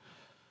 Sorry.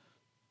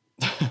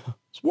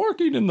 It's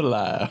working in the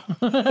lab.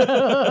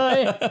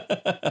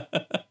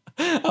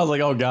 I was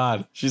like, oh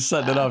God, she's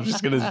setting it up. She's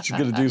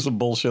gonna do some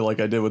bullshit like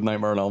I did with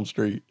Nightmare on Elm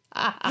Street.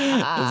 This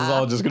is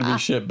all just gonna be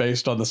shit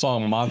based on the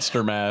song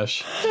Monster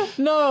Mash.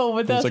 No,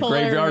 but that's it's a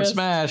hilarious. Graveyard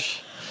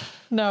Smash.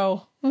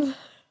 No.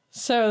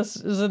 So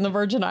this was in the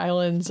Virgin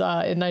Islands in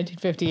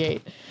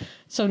 1958.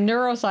 So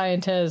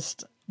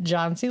neuroscientist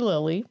John C.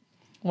 Lilly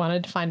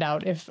wanted to find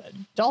out if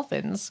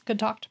dolphins could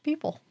talk to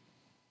people.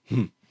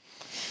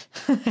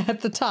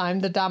 At the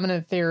time, the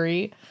dominant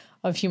theory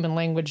of human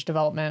language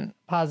development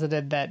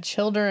posited that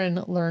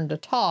children learn to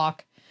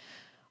talk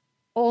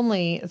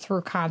only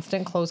through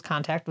constant close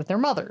contact with their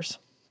mothers.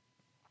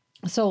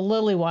 So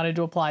Lilly wanted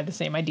to apply the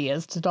same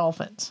ideas to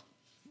dolphins.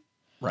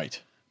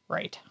 Right.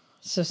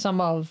 So some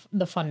of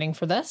the funding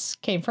for this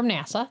came from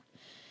NASA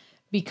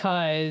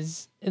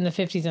because in the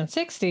 50s and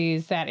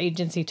 60s, that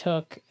agency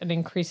took an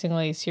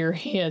increasingly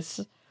serious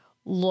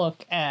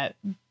look at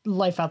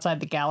life outside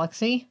the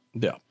galaxy.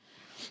 Yeah.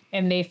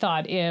 And they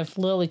thought if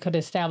Lilly could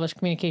establish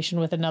communication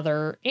with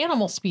another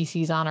animal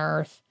species on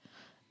Earth,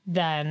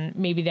 then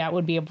maybe that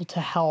would be able to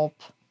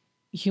help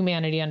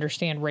humanity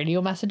understand radio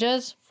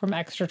messages from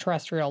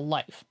extraterrestrial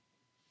life.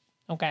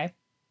 Okay?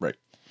 Right.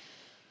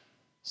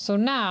 So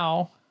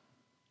now,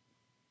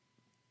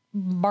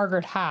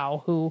 Margaret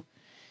Howe,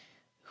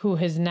 who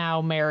is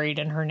now married,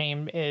 and her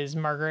name is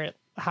Margaret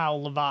Howe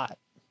Lovat.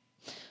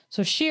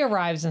 So she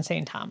arrives in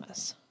St.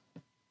 Thomas.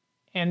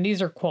 And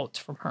these are quotes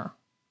from her.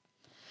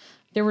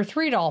 There were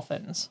 3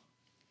 dolphins,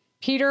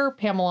 Peter,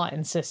 Pamela,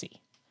 and Sissy.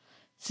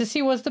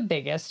 Sissy was the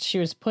biggest. She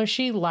was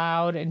pushy,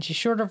 loud, and she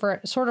sort of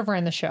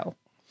ran the show.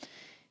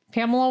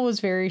 Pamela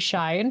was very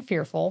shy and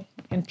fearful,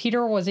 and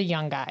Peter was a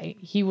young guy.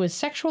 He was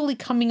sexually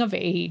coming of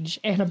age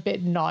and a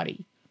bit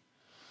naughty.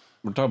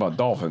 We're talking about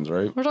dolphins,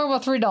 right? We're talking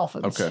about 3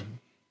 dolphins. Okay.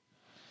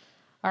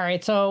 All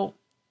right, so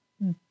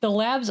the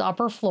lab's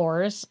upper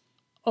floors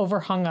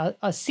overhung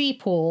a sea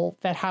pool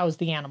that housed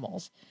the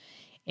animals.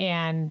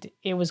 And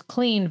it was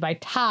cleaned by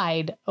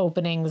tide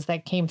openings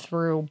that came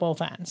through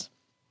both ends.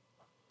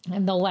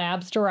 And the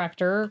lab's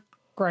director,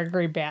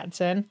 Gregory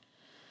Batson,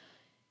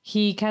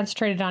 he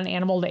concentrated on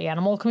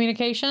animal-to-animal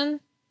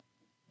communication,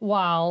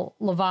 while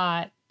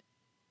Lovat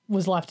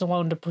was left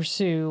alone to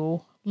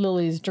pursue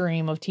Lilly's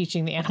dream of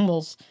teaching the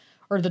animals,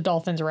 or the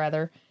dolphins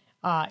rather,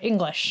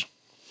 English.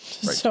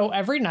 Right. So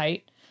every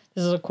night,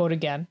 this is a quote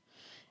again,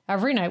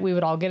 every night we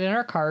would all get in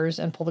our cars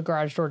and pull the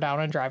garage door down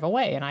and drive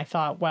away. And I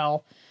thought,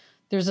 well,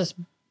 there's this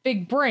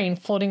big brain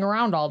floating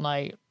around all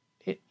night.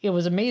 It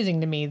was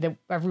amazing to me that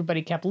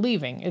everybody kept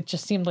leaving. It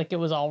just seemed like it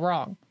was all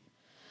wrong.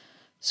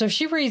 So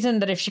she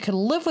reasoned that if she could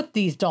live with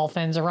these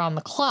dolphins around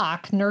the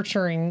clock,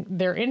 nurturing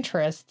their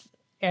interests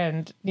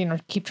and,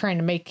 keep trying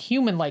to make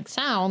human-like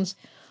sounds,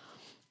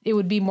 it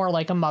would be more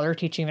like a mother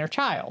teaching their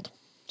child.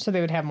 So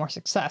they would have more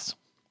success.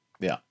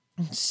 Yeah.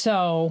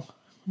 So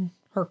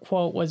her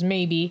quote was,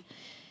 maybe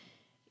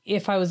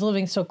if I was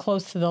living so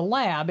close to the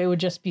lab, it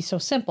would just be so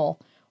simple.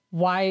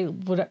 Why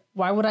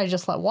would I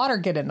just let water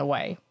get in the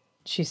way?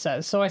 She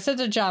says. So I said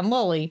to John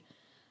Lilly,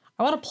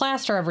 I want to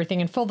plaster everything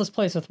and fill this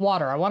place with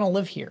water. I want to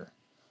live here.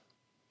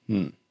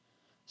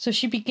 So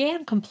she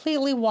began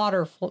completely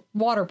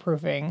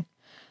waterproofing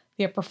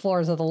the upper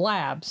floors of the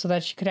lab so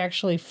that she could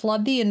actually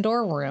flood the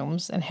indoor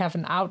rooms and have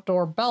an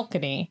outdoor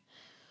balcony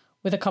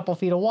with a couple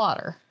feet of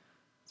water.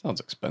 Sounds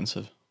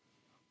expensive.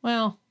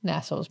 Well,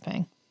 NASA was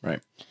paying.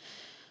 Right.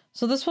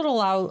 So this would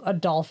allow a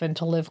dolphin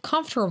to live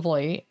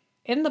comfortably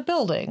in the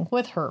building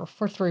with her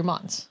for 3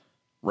 months.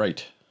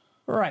 Right.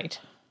 Right.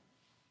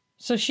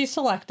 So she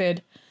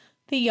selected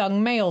the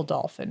young male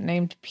dolphin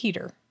named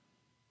Peter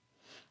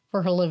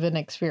for her live-in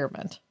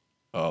experiment.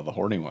 The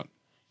horny one.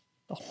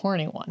 The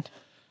horny one.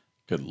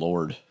 Good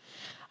Lord.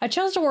 I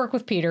chose to work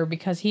with Peter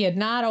because he had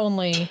not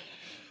only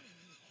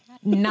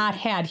not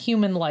had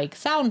human-like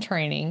sound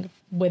training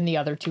when the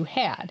other two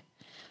had,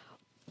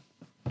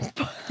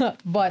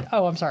 but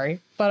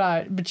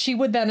she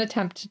would then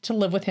attempt to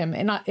live with him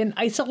in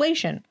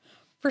isolation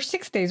for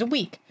 6 days a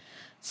week,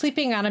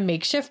 sleeping on a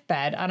makeshift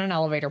bed on an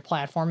elevator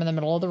platform in the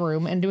middle of the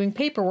room and doing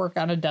paperwork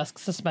on a desk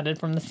suspended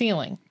from the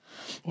ceiling.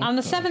 On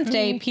the 7th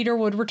day, Peter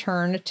would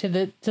return to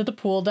the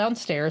pool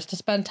downstairs to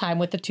spend time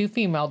with the 2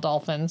 female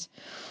dolphins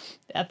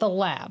at the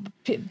lab.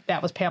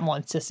 That was Pamela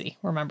and Sissy,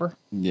 remember?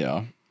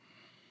 Yeah.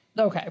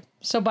 Okay,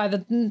 so by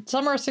the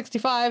summer of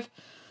 65,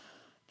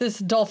 this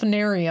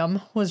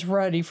dolphinarium was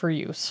ready for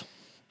use.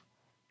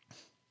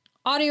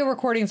 Audio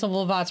recordings of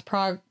Lavat's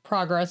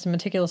progress and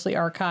meticulously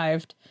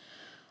archived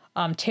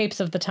tapes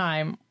of the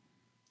time,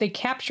 they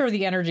capture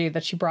the energy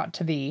that she brought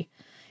to the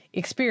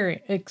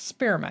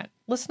experiment.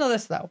 Listen to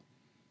this, though.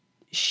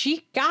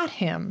 She got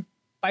him,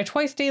 by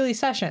twice daily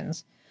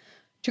sessions,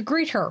 to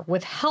greet her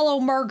with "Hello,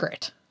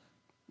 Margaret."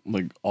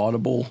 Like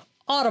audible.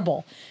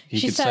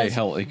 She could says, say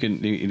hello. He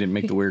didn't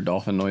make the weird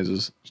dolphin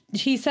noises.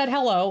 He said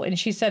hello, and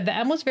she said the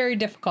M was very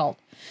difficult.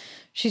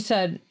 She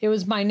said it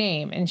was my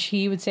name, and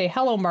she would say,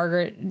 "Hello,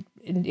 Margaret."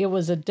 And it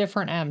was a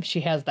different M.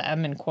 She has the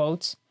M in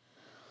quotes.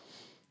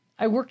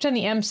 I worked on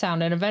the M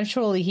sound, and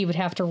eventually he would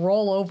have to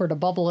roll over to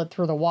bubble it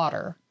through the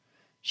water.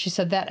 She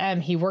said that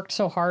M, he worked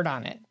so hard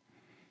on it.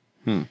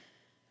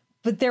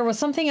 But there was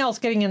something else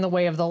getting in the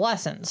way of the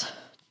lessons.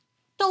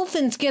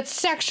 Dolphins get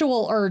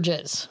sexual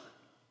urges.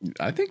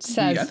 I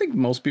think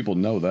most people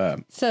know that.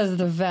 Says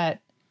the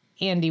vet,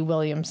 Andy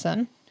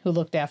Williamson, who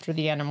looked after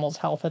the animals'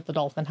 health at the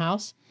Dolphin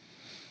House.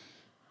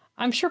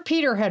 I'm sure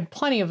Peter had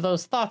plenty of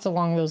those thoughts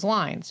along those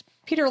lines.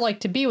 Peter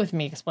liked to be with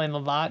me, explained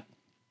Lavat.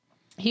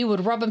 He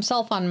would rub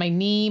himself on my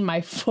knee,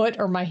 my foot,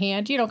 or my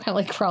hand. You know, kind of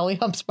like Crowley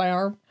humps my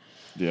arm.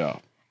 Yeah.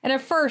 And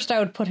at first, I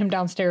would put him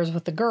downstairs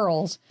with the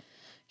girls,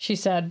 she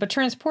said, but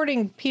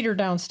transporting Peter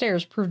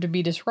downstairs proved to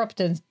be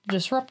disruptive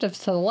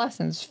to the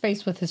lessons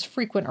faced with his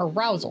frequent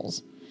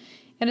arousals.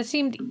 And it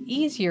seemed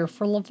easier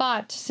for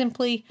Lavat to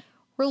simply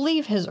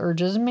relieve his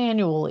urges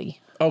manually.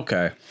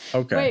 Okay.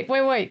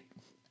 Wait.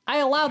 I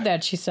allowed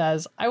that, she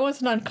says. I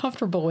wasn't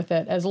uncomfortable with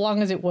it as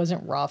long as it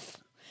wasn't rough.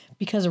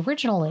 Because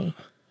originally,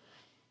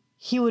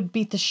 he would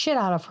beat the shit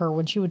out of her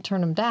when she would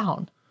turn him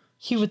down.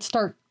 He would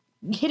start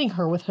hitting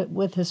her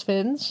with his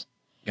fins.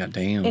 God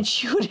damn. And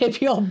she would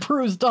be all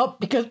bruised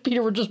up because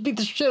Peter would just beat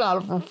the shit out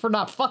of her for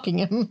not fucking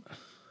him.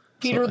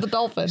 Peter the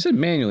dolphin. She said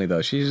manually,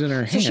 though. She's in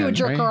her hand, So she would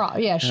jerk right? her off.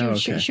 Yeah,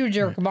 she would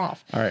jerk him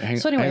off. All right,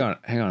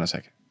 hang on a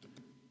second.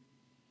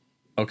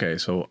 Okay,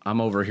 so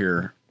I'm over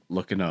here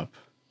looking up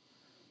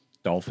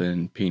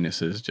dolphin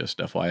penises, just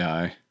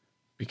FYI,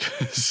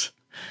 because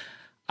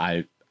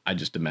I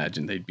just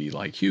imagine they'd be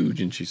like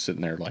huge, and she's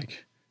sitting there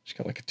like she's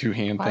got like a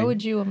 2-hand thing. Why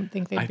would you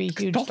think they'd be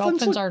huge?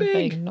 Dolphins aren't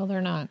big. No,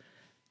 they're not.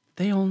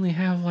 They only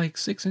have like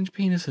 6-inch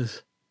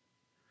penises.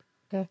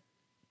 Okay.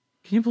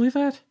 Can you believe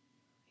that?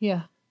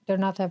 Yeah, they're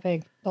not that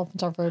big.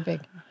 Dolphins aren't very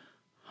big.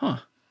 Huh.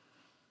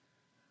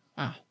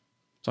 Wow.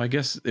 So I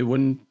guess it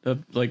wouldn't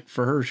have, like,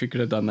 for her, she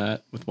could have done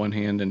that with one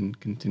hand and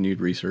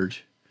continued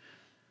research.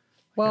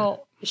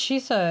 Well, she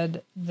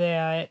said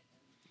that.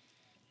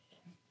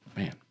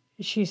 Man.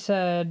 She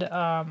said.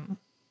 Could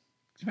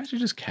you imagine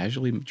just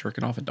casually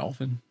jerking off a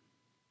dolphin?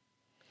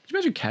 Could you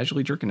imagine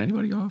casually jerking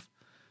anybody off?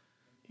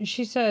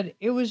 She said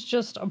it was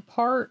just a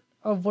part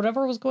of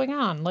whatever was going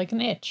on, like an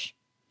itch.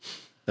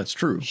 That's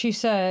true. She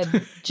said,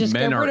 just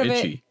get rid of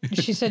itchy.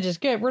 it. She said, just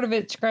get rid of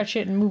it, scratch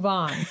it, and move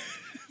on.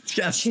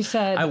 Yes. She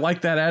said, I like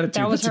that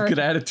attitude. That's a good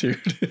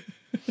attitude.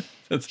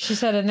 She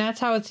said, and that's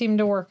how it seemed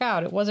to work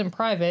out. It wasn't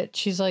private.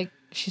 She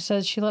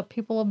said she let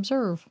people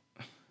observe.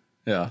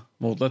 Yeah.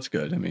 Well, that's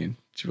good. I mean,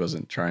 she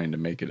wasn't trying to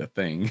make it a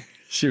thing.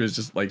 She was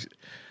just like,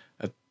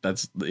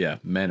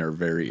 men are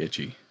very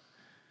itchy.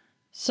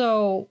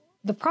 So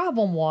the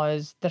problem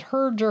was that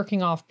her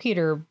jerking off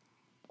Peter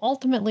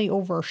ultimately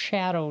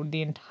overshadowed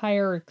the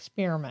entire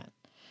experiment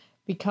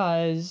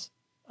because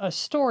a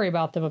story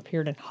about them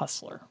appeared in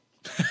Hustler.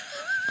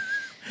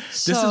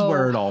 This is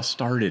where it all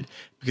started.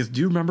 Because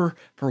do you remember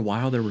for a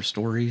while there were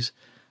stories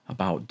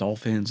about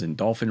dolphins and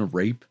dolphin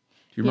rape?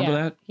 Do you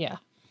remember that? Yeah.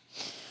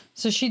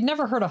 So she'd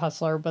never heard of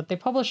Hustler, but they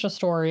published a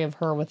story of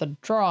her with a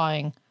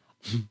drawing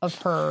of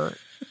her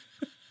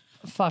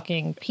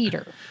fucking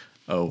Peter.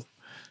 Oh.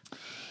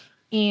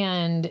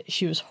 And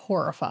she was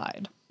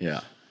horrified.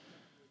 Yeah.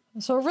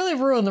 So it really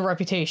ruined the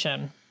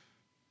reputation.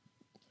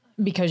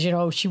 because,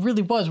 she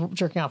really was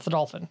jerking off the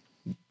dolphin.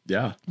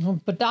 Yeah.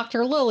 But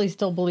Dr. Lilly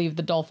still believed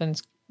the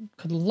dolphins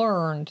could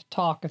learn to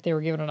talk if they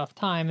were given enough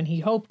time, and he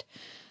hoped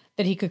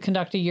that he could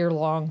conduct a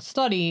year-long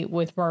study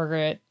with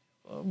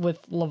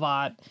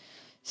Lovat.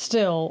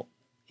 Still,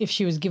 if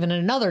she was given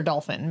another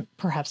dolphin,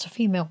 perhaps a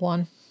female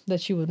one,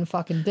 that she wouldn't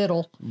fucking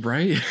diddle.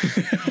 Right.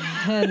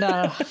 And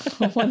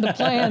when the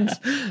plans...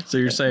 So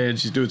you're saying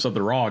she's doing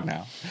something wrong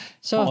now.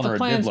 So if the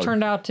plans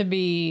turned out to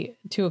be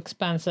too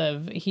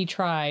expensive, he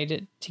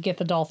tried to get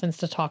the dolphins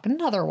to talk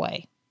another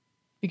way,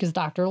 because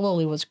Dr.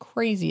 Lilly was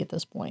crazy at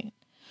this point.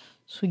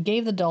 So he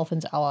gave the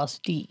dolphins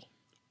LSD.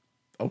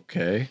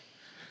 Okay.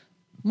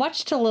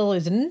 Much to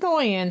Lily's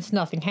annoyance,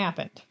 nothing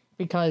happened,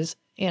 because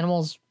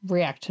animals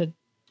react to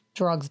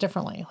drugs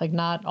differently. Like,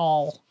 not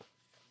all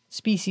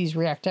species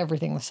react to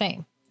everything the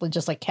same.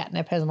 Just like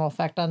catnip has no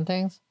effect on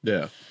things.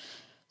 Yeah.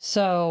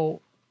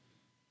 So,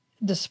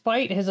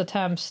 despite his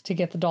attempts to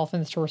get the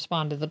dolphins to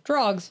respond to the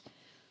drugs,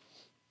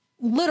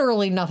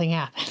 literally nothing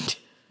happened.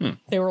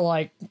 They were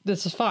like,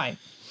 this is fine.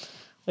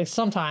 Like,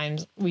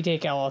 sometimes we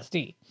take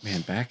LSD.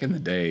 Man, back in the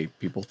day,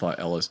 people thought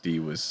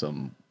LSD was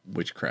some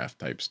witchcraft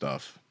type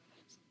stuff.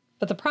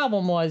 But the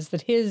problem was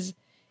that his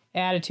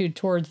attitude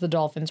towards the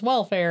dolphins'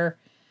 welfare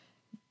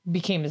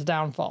became his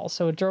downfall.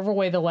 So it drove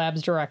away the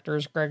lab's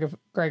directors,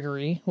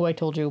 Gregory, who I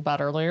told you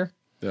about earlier.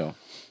 Yeah.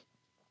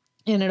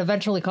 And it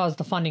eventually caused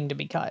the funding to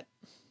be cut.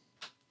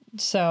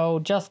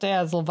 So just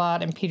as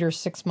Lovat and Peter's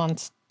 6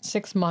 months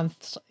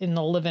in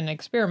the live-in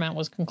experiment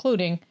was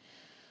concluding,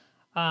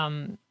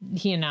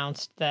 he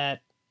announced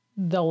that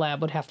the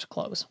lab would have to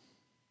close.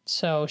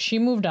 So she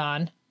moved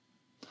on,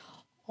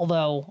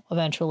 although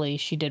eventually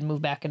she did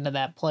move back into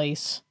that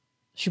place.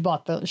 She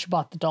bought the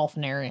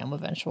dolphinarium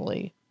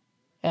eventually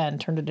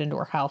and turned it into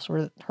her house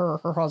where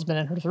her husband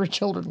and her 3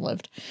 children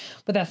lived.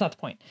 But that's not the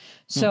point.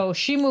 So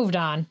she moved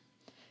on.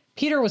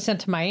 Peter was sent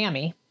to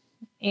Miami,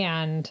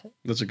 and...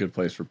 That's a good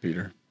place for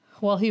Peter.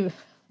 Well,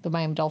 the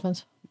Miami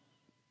Dolphins?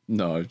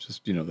 No, it's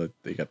just, that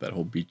they got that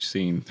whole beach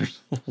scene. There's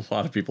a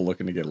lot of people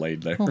looking to get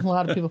laid there. A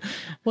lot of people.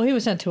 Well, he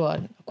was sent to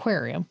an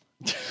aquarium.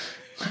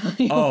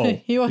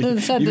 He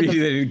wasn't sent you mean they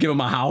didn't give him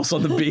a house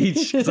on the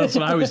beach? That's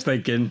what I was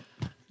thinking.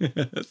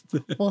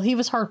 Well, he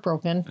was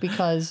heartbroken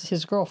because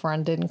his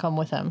girlfriend didn't come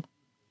with him.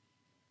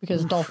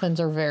 Because dolphins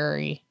are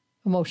very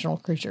emotional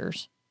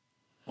creatures.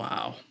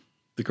 Wow.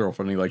 The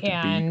girlfriend he liked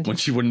to beat when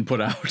she wouldn't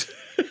put out.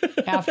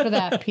 After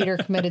that, Peter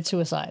committed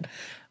suicide.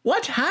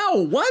 What?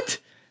 How? What?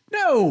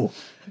 No.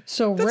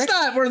 So That's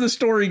not where the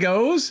story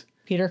goes.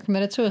 Peter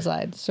committed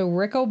suicide. So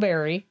Rick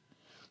O'Barry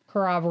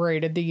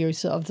corroborated the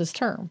use of this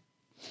term.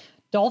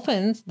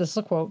 Dolphins, this is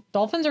a quote,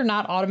 dolphins are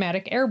not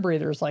automatic air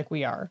breathers like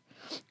we are.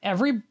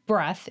 Every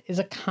breath is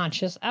a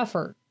conscious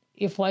effort.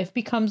 If life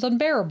becomes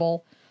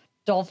unbearable,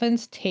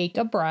 dolphins take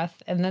a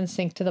breath and then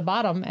sink to the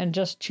bottom and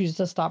just choose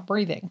to stop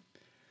breathing.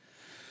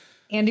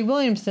 Andy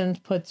Williamson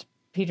puts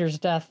Peter's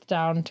death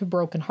down to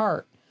broken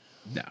heart.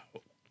 No.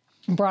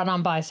 Brought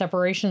on by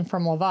separation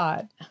from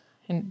Lovat,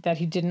 and that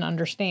he didn't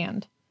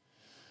understand.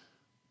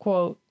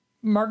 Quote,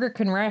 Margaret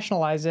can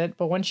rationalize it,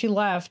 but when she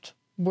left,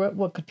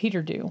 what could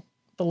Peter do?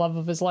 The love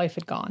of his life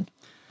had gone.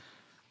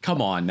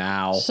 Come on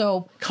now.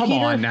 So Come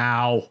on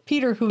now.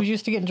 Peter, who was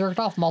used to getting jerked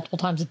off multiple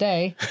times a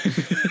day,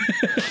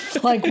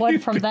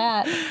 went from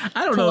that.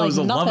 I don't know. It was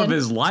the love of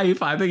his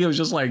life. I think it was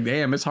just like,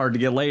 damn, it's hard to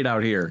get laid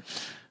out here.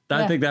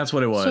 I think that's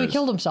what it was. So he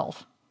killed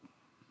himself.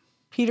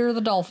 Peter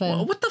the dolphin.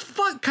 Well, what the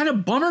fuck kind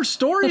of bummer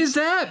story is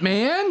that,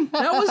 man?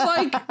 That was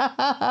like,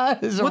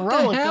 what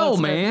the hell,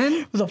 man?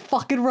 It was a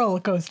fucking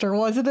roller coaster,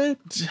 wasn't it?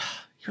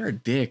 You're a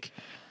dick.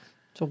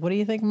 So what do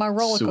you think of my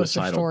roller coaster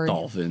Suicidal story?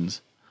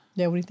 dolphins.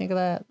 Yeah, what do you think of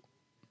that?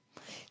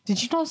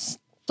 Did you know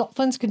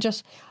dolphins can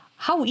just...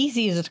 How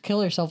easy is it to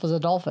kill yourself as a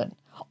dolphin?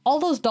 All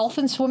those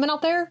dolphins swimming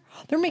out there,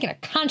 they're making a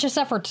conscious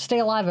effort to stay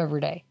alive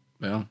every day.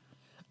 Yeah.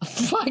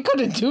 I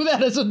couldn't do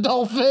that as a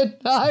dolphin.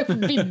 I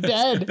would be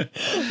dead.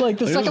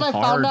 The second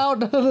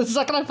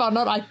I found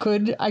out I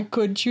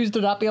could choose to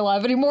not be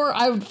alive anymore,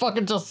 I would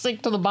fucking just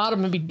sink to the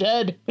bottom and be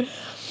dead.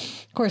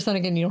 Of course, then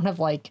again, you don't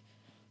have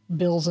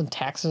bills and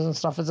taxes and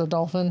stuff as a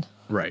dolphin.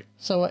 Right.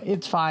 So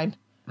it's fine.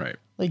 Right.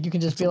 You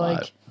can just be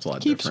it's a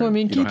lot keep different.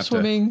 swimming, You keep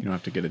swimming. You don't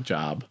have to get a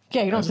job.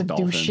 Yeah, you don't have to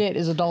do shit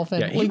as a dolphin.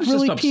 Yeah, he was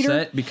just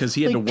upset because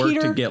he had to work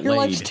to get laid. Your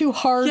life's too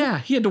hard. Yeah,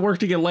 he had to work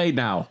to get laid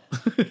now.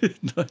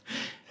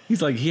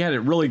 He's like, he had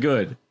it really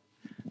good.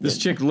 This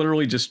chick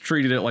literally just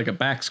treated it like a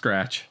back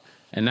scratch.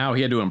 And now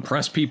he had to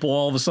impress people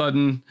all of a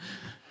sudden.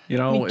 He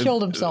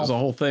killed himself. It was a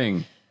whole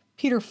thing.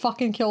 Peter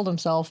fucking killed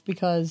himself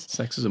because...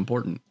 Sex is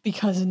important.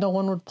 Because no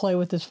one would play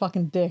with his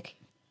fucking dick.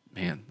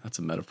 Man, that's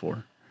a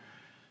metaphor.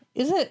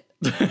 Is it?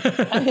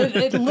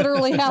 It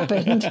literally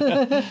happened.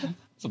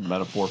 It's a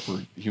metaphor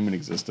for human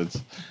existence.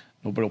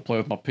 Nobody will play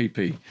with my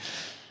pee-pee.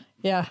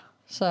 Yeah,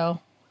 so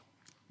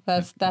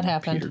that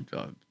happened.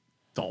 Peter,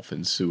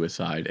 dolphin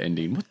suicide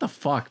ending. What the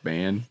fuck,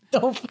 man?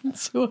 Dolphin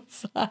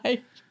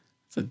suicide.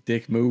 It's a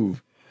dick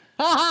move.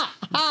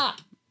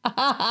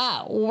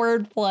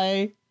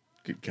 Wordplay.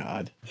 Good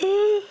God.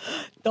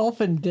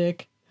 Dolphin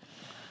dick.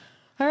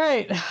 All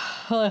right.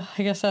 Well,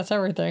 I guess that's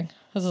everything.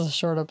 This is a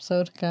short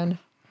episode, kind of.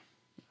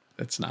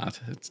 It's not.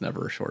 It's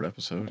never a short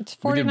episode. It's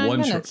 49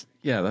 minutes.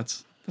 Yeah,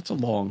 that's a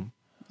long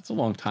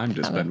time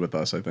to spend with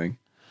us, I think.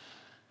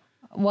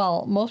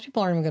 Well, most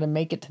people aren't even going to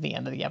make it to the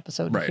end of the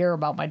episode to hear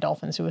about my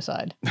dolphin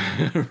suicide.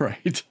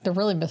 Right. They're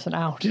really missing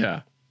out.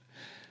 Yeah.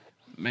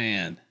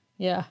 Man.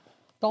 Yeah.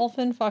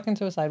 Dolphin fucking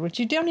suicide, which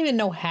you don't even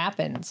know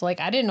happens.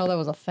 Like, I didn't know that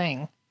was a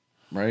thing.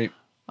 Right.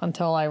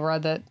 Until I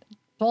read that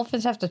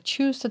dolphins have to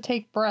choose to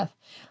take breath.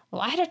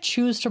 Well, I had to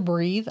choose to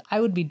breathe,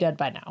 I would be dead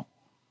by now.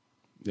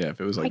 Yeah,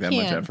 if it was like that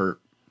much effort.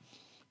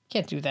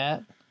 Can't do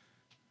that.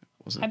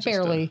 Wasn't I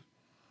barely.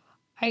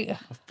 A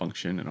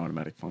function, an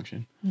automatic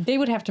function. They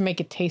would have to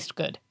make it taste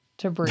good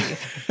to breathe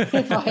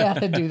if I had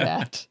to do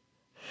that.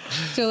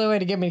 It's the only way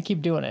to get me to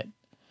keep doing it.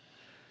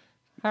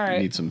 All right.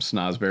 You need some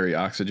snozzberry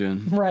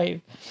oxygen.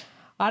 Right.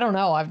 I don't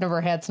know. I've never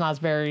had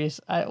snozzberries.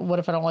 What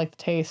if I don't like the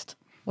taste?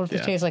 What if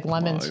it tastes like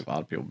lemons? Well, a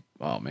lot of people.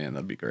 Oh man,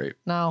 that'd be great.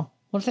 No.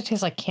 What if it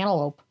tastes like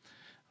cantaloupe?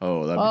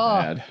 Oh, that'd be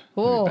bad.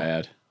 That'd be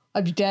bad.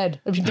 I'd be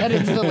dead. I'd be dead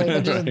instantly.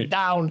 I'd just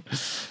down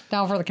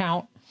for the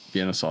count.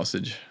 Vienna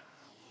sausage.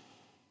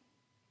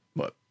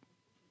 What?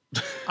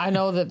 I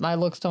know that my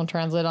looks don't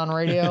translate on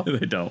radio.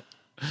 They don't.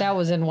 That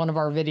was in one of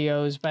our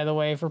videos, by the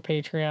way, for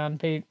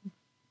Patreon.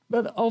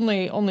 But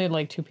only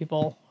like 2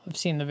 people have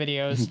seen the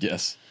videos.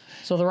 Yes.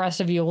 So the rest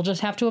of you will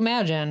just have to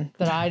imagine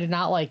that I did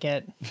not like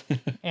it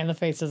and the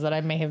faces that I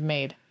may have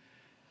made.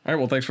 All right.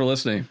 Well, thanks for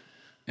listening.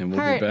 And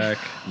we'll be back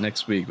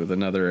next week with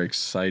another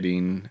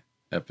exciting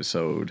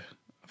episode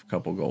of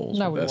Couple Goals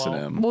with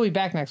S&M. We'll be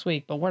back next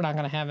week, but we're not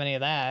going to have any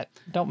of that.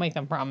 Don't make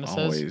them promises.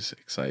 Always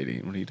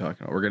exciting. What are you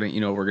talking about? We're going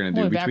to, what we're going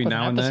to do between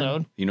now and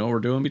then? You know what we're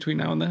doing between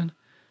now and then?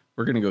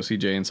 We're going to go see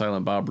Jay and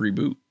Silent Bob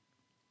reboot.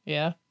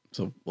 Yeah.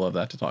 So we'll have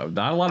that to talk about.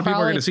 Not a lot of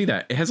people are going to see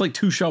that. It has like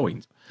 2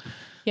 showings.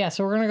 Yeah,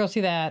 so we're going to go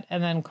see that.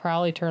 And then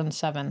Crowley turns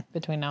 7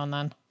 between now and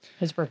then.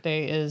 His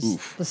birthday is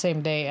the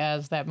same day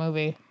as that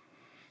movie.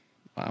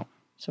 Wow.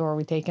 So are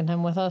we taking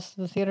him with us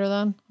to the theater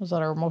then? Was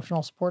that our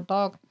emotional support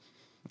dog?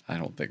 I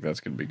don't think that's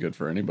going to be good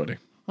for anybody.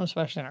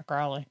 Especially not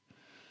Crowley.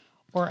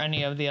 Or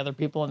any of the other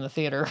people in the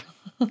theater.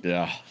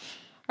 Yeah.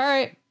 All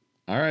right.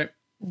 All right.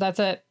 That's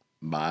it.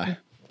 Bye.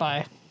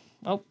 Bye.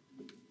 Oh.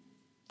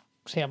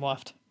 Sam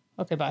left.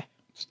 Okay, bye.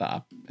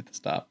 Stop. Hit the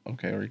stop.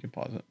 Okay, or you can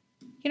pause it.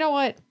 You know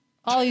what?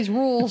 All these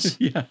rules.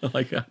 Yeah,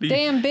 like how do you,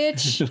 damn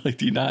bitch. Like,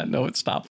 do you not know it stopped?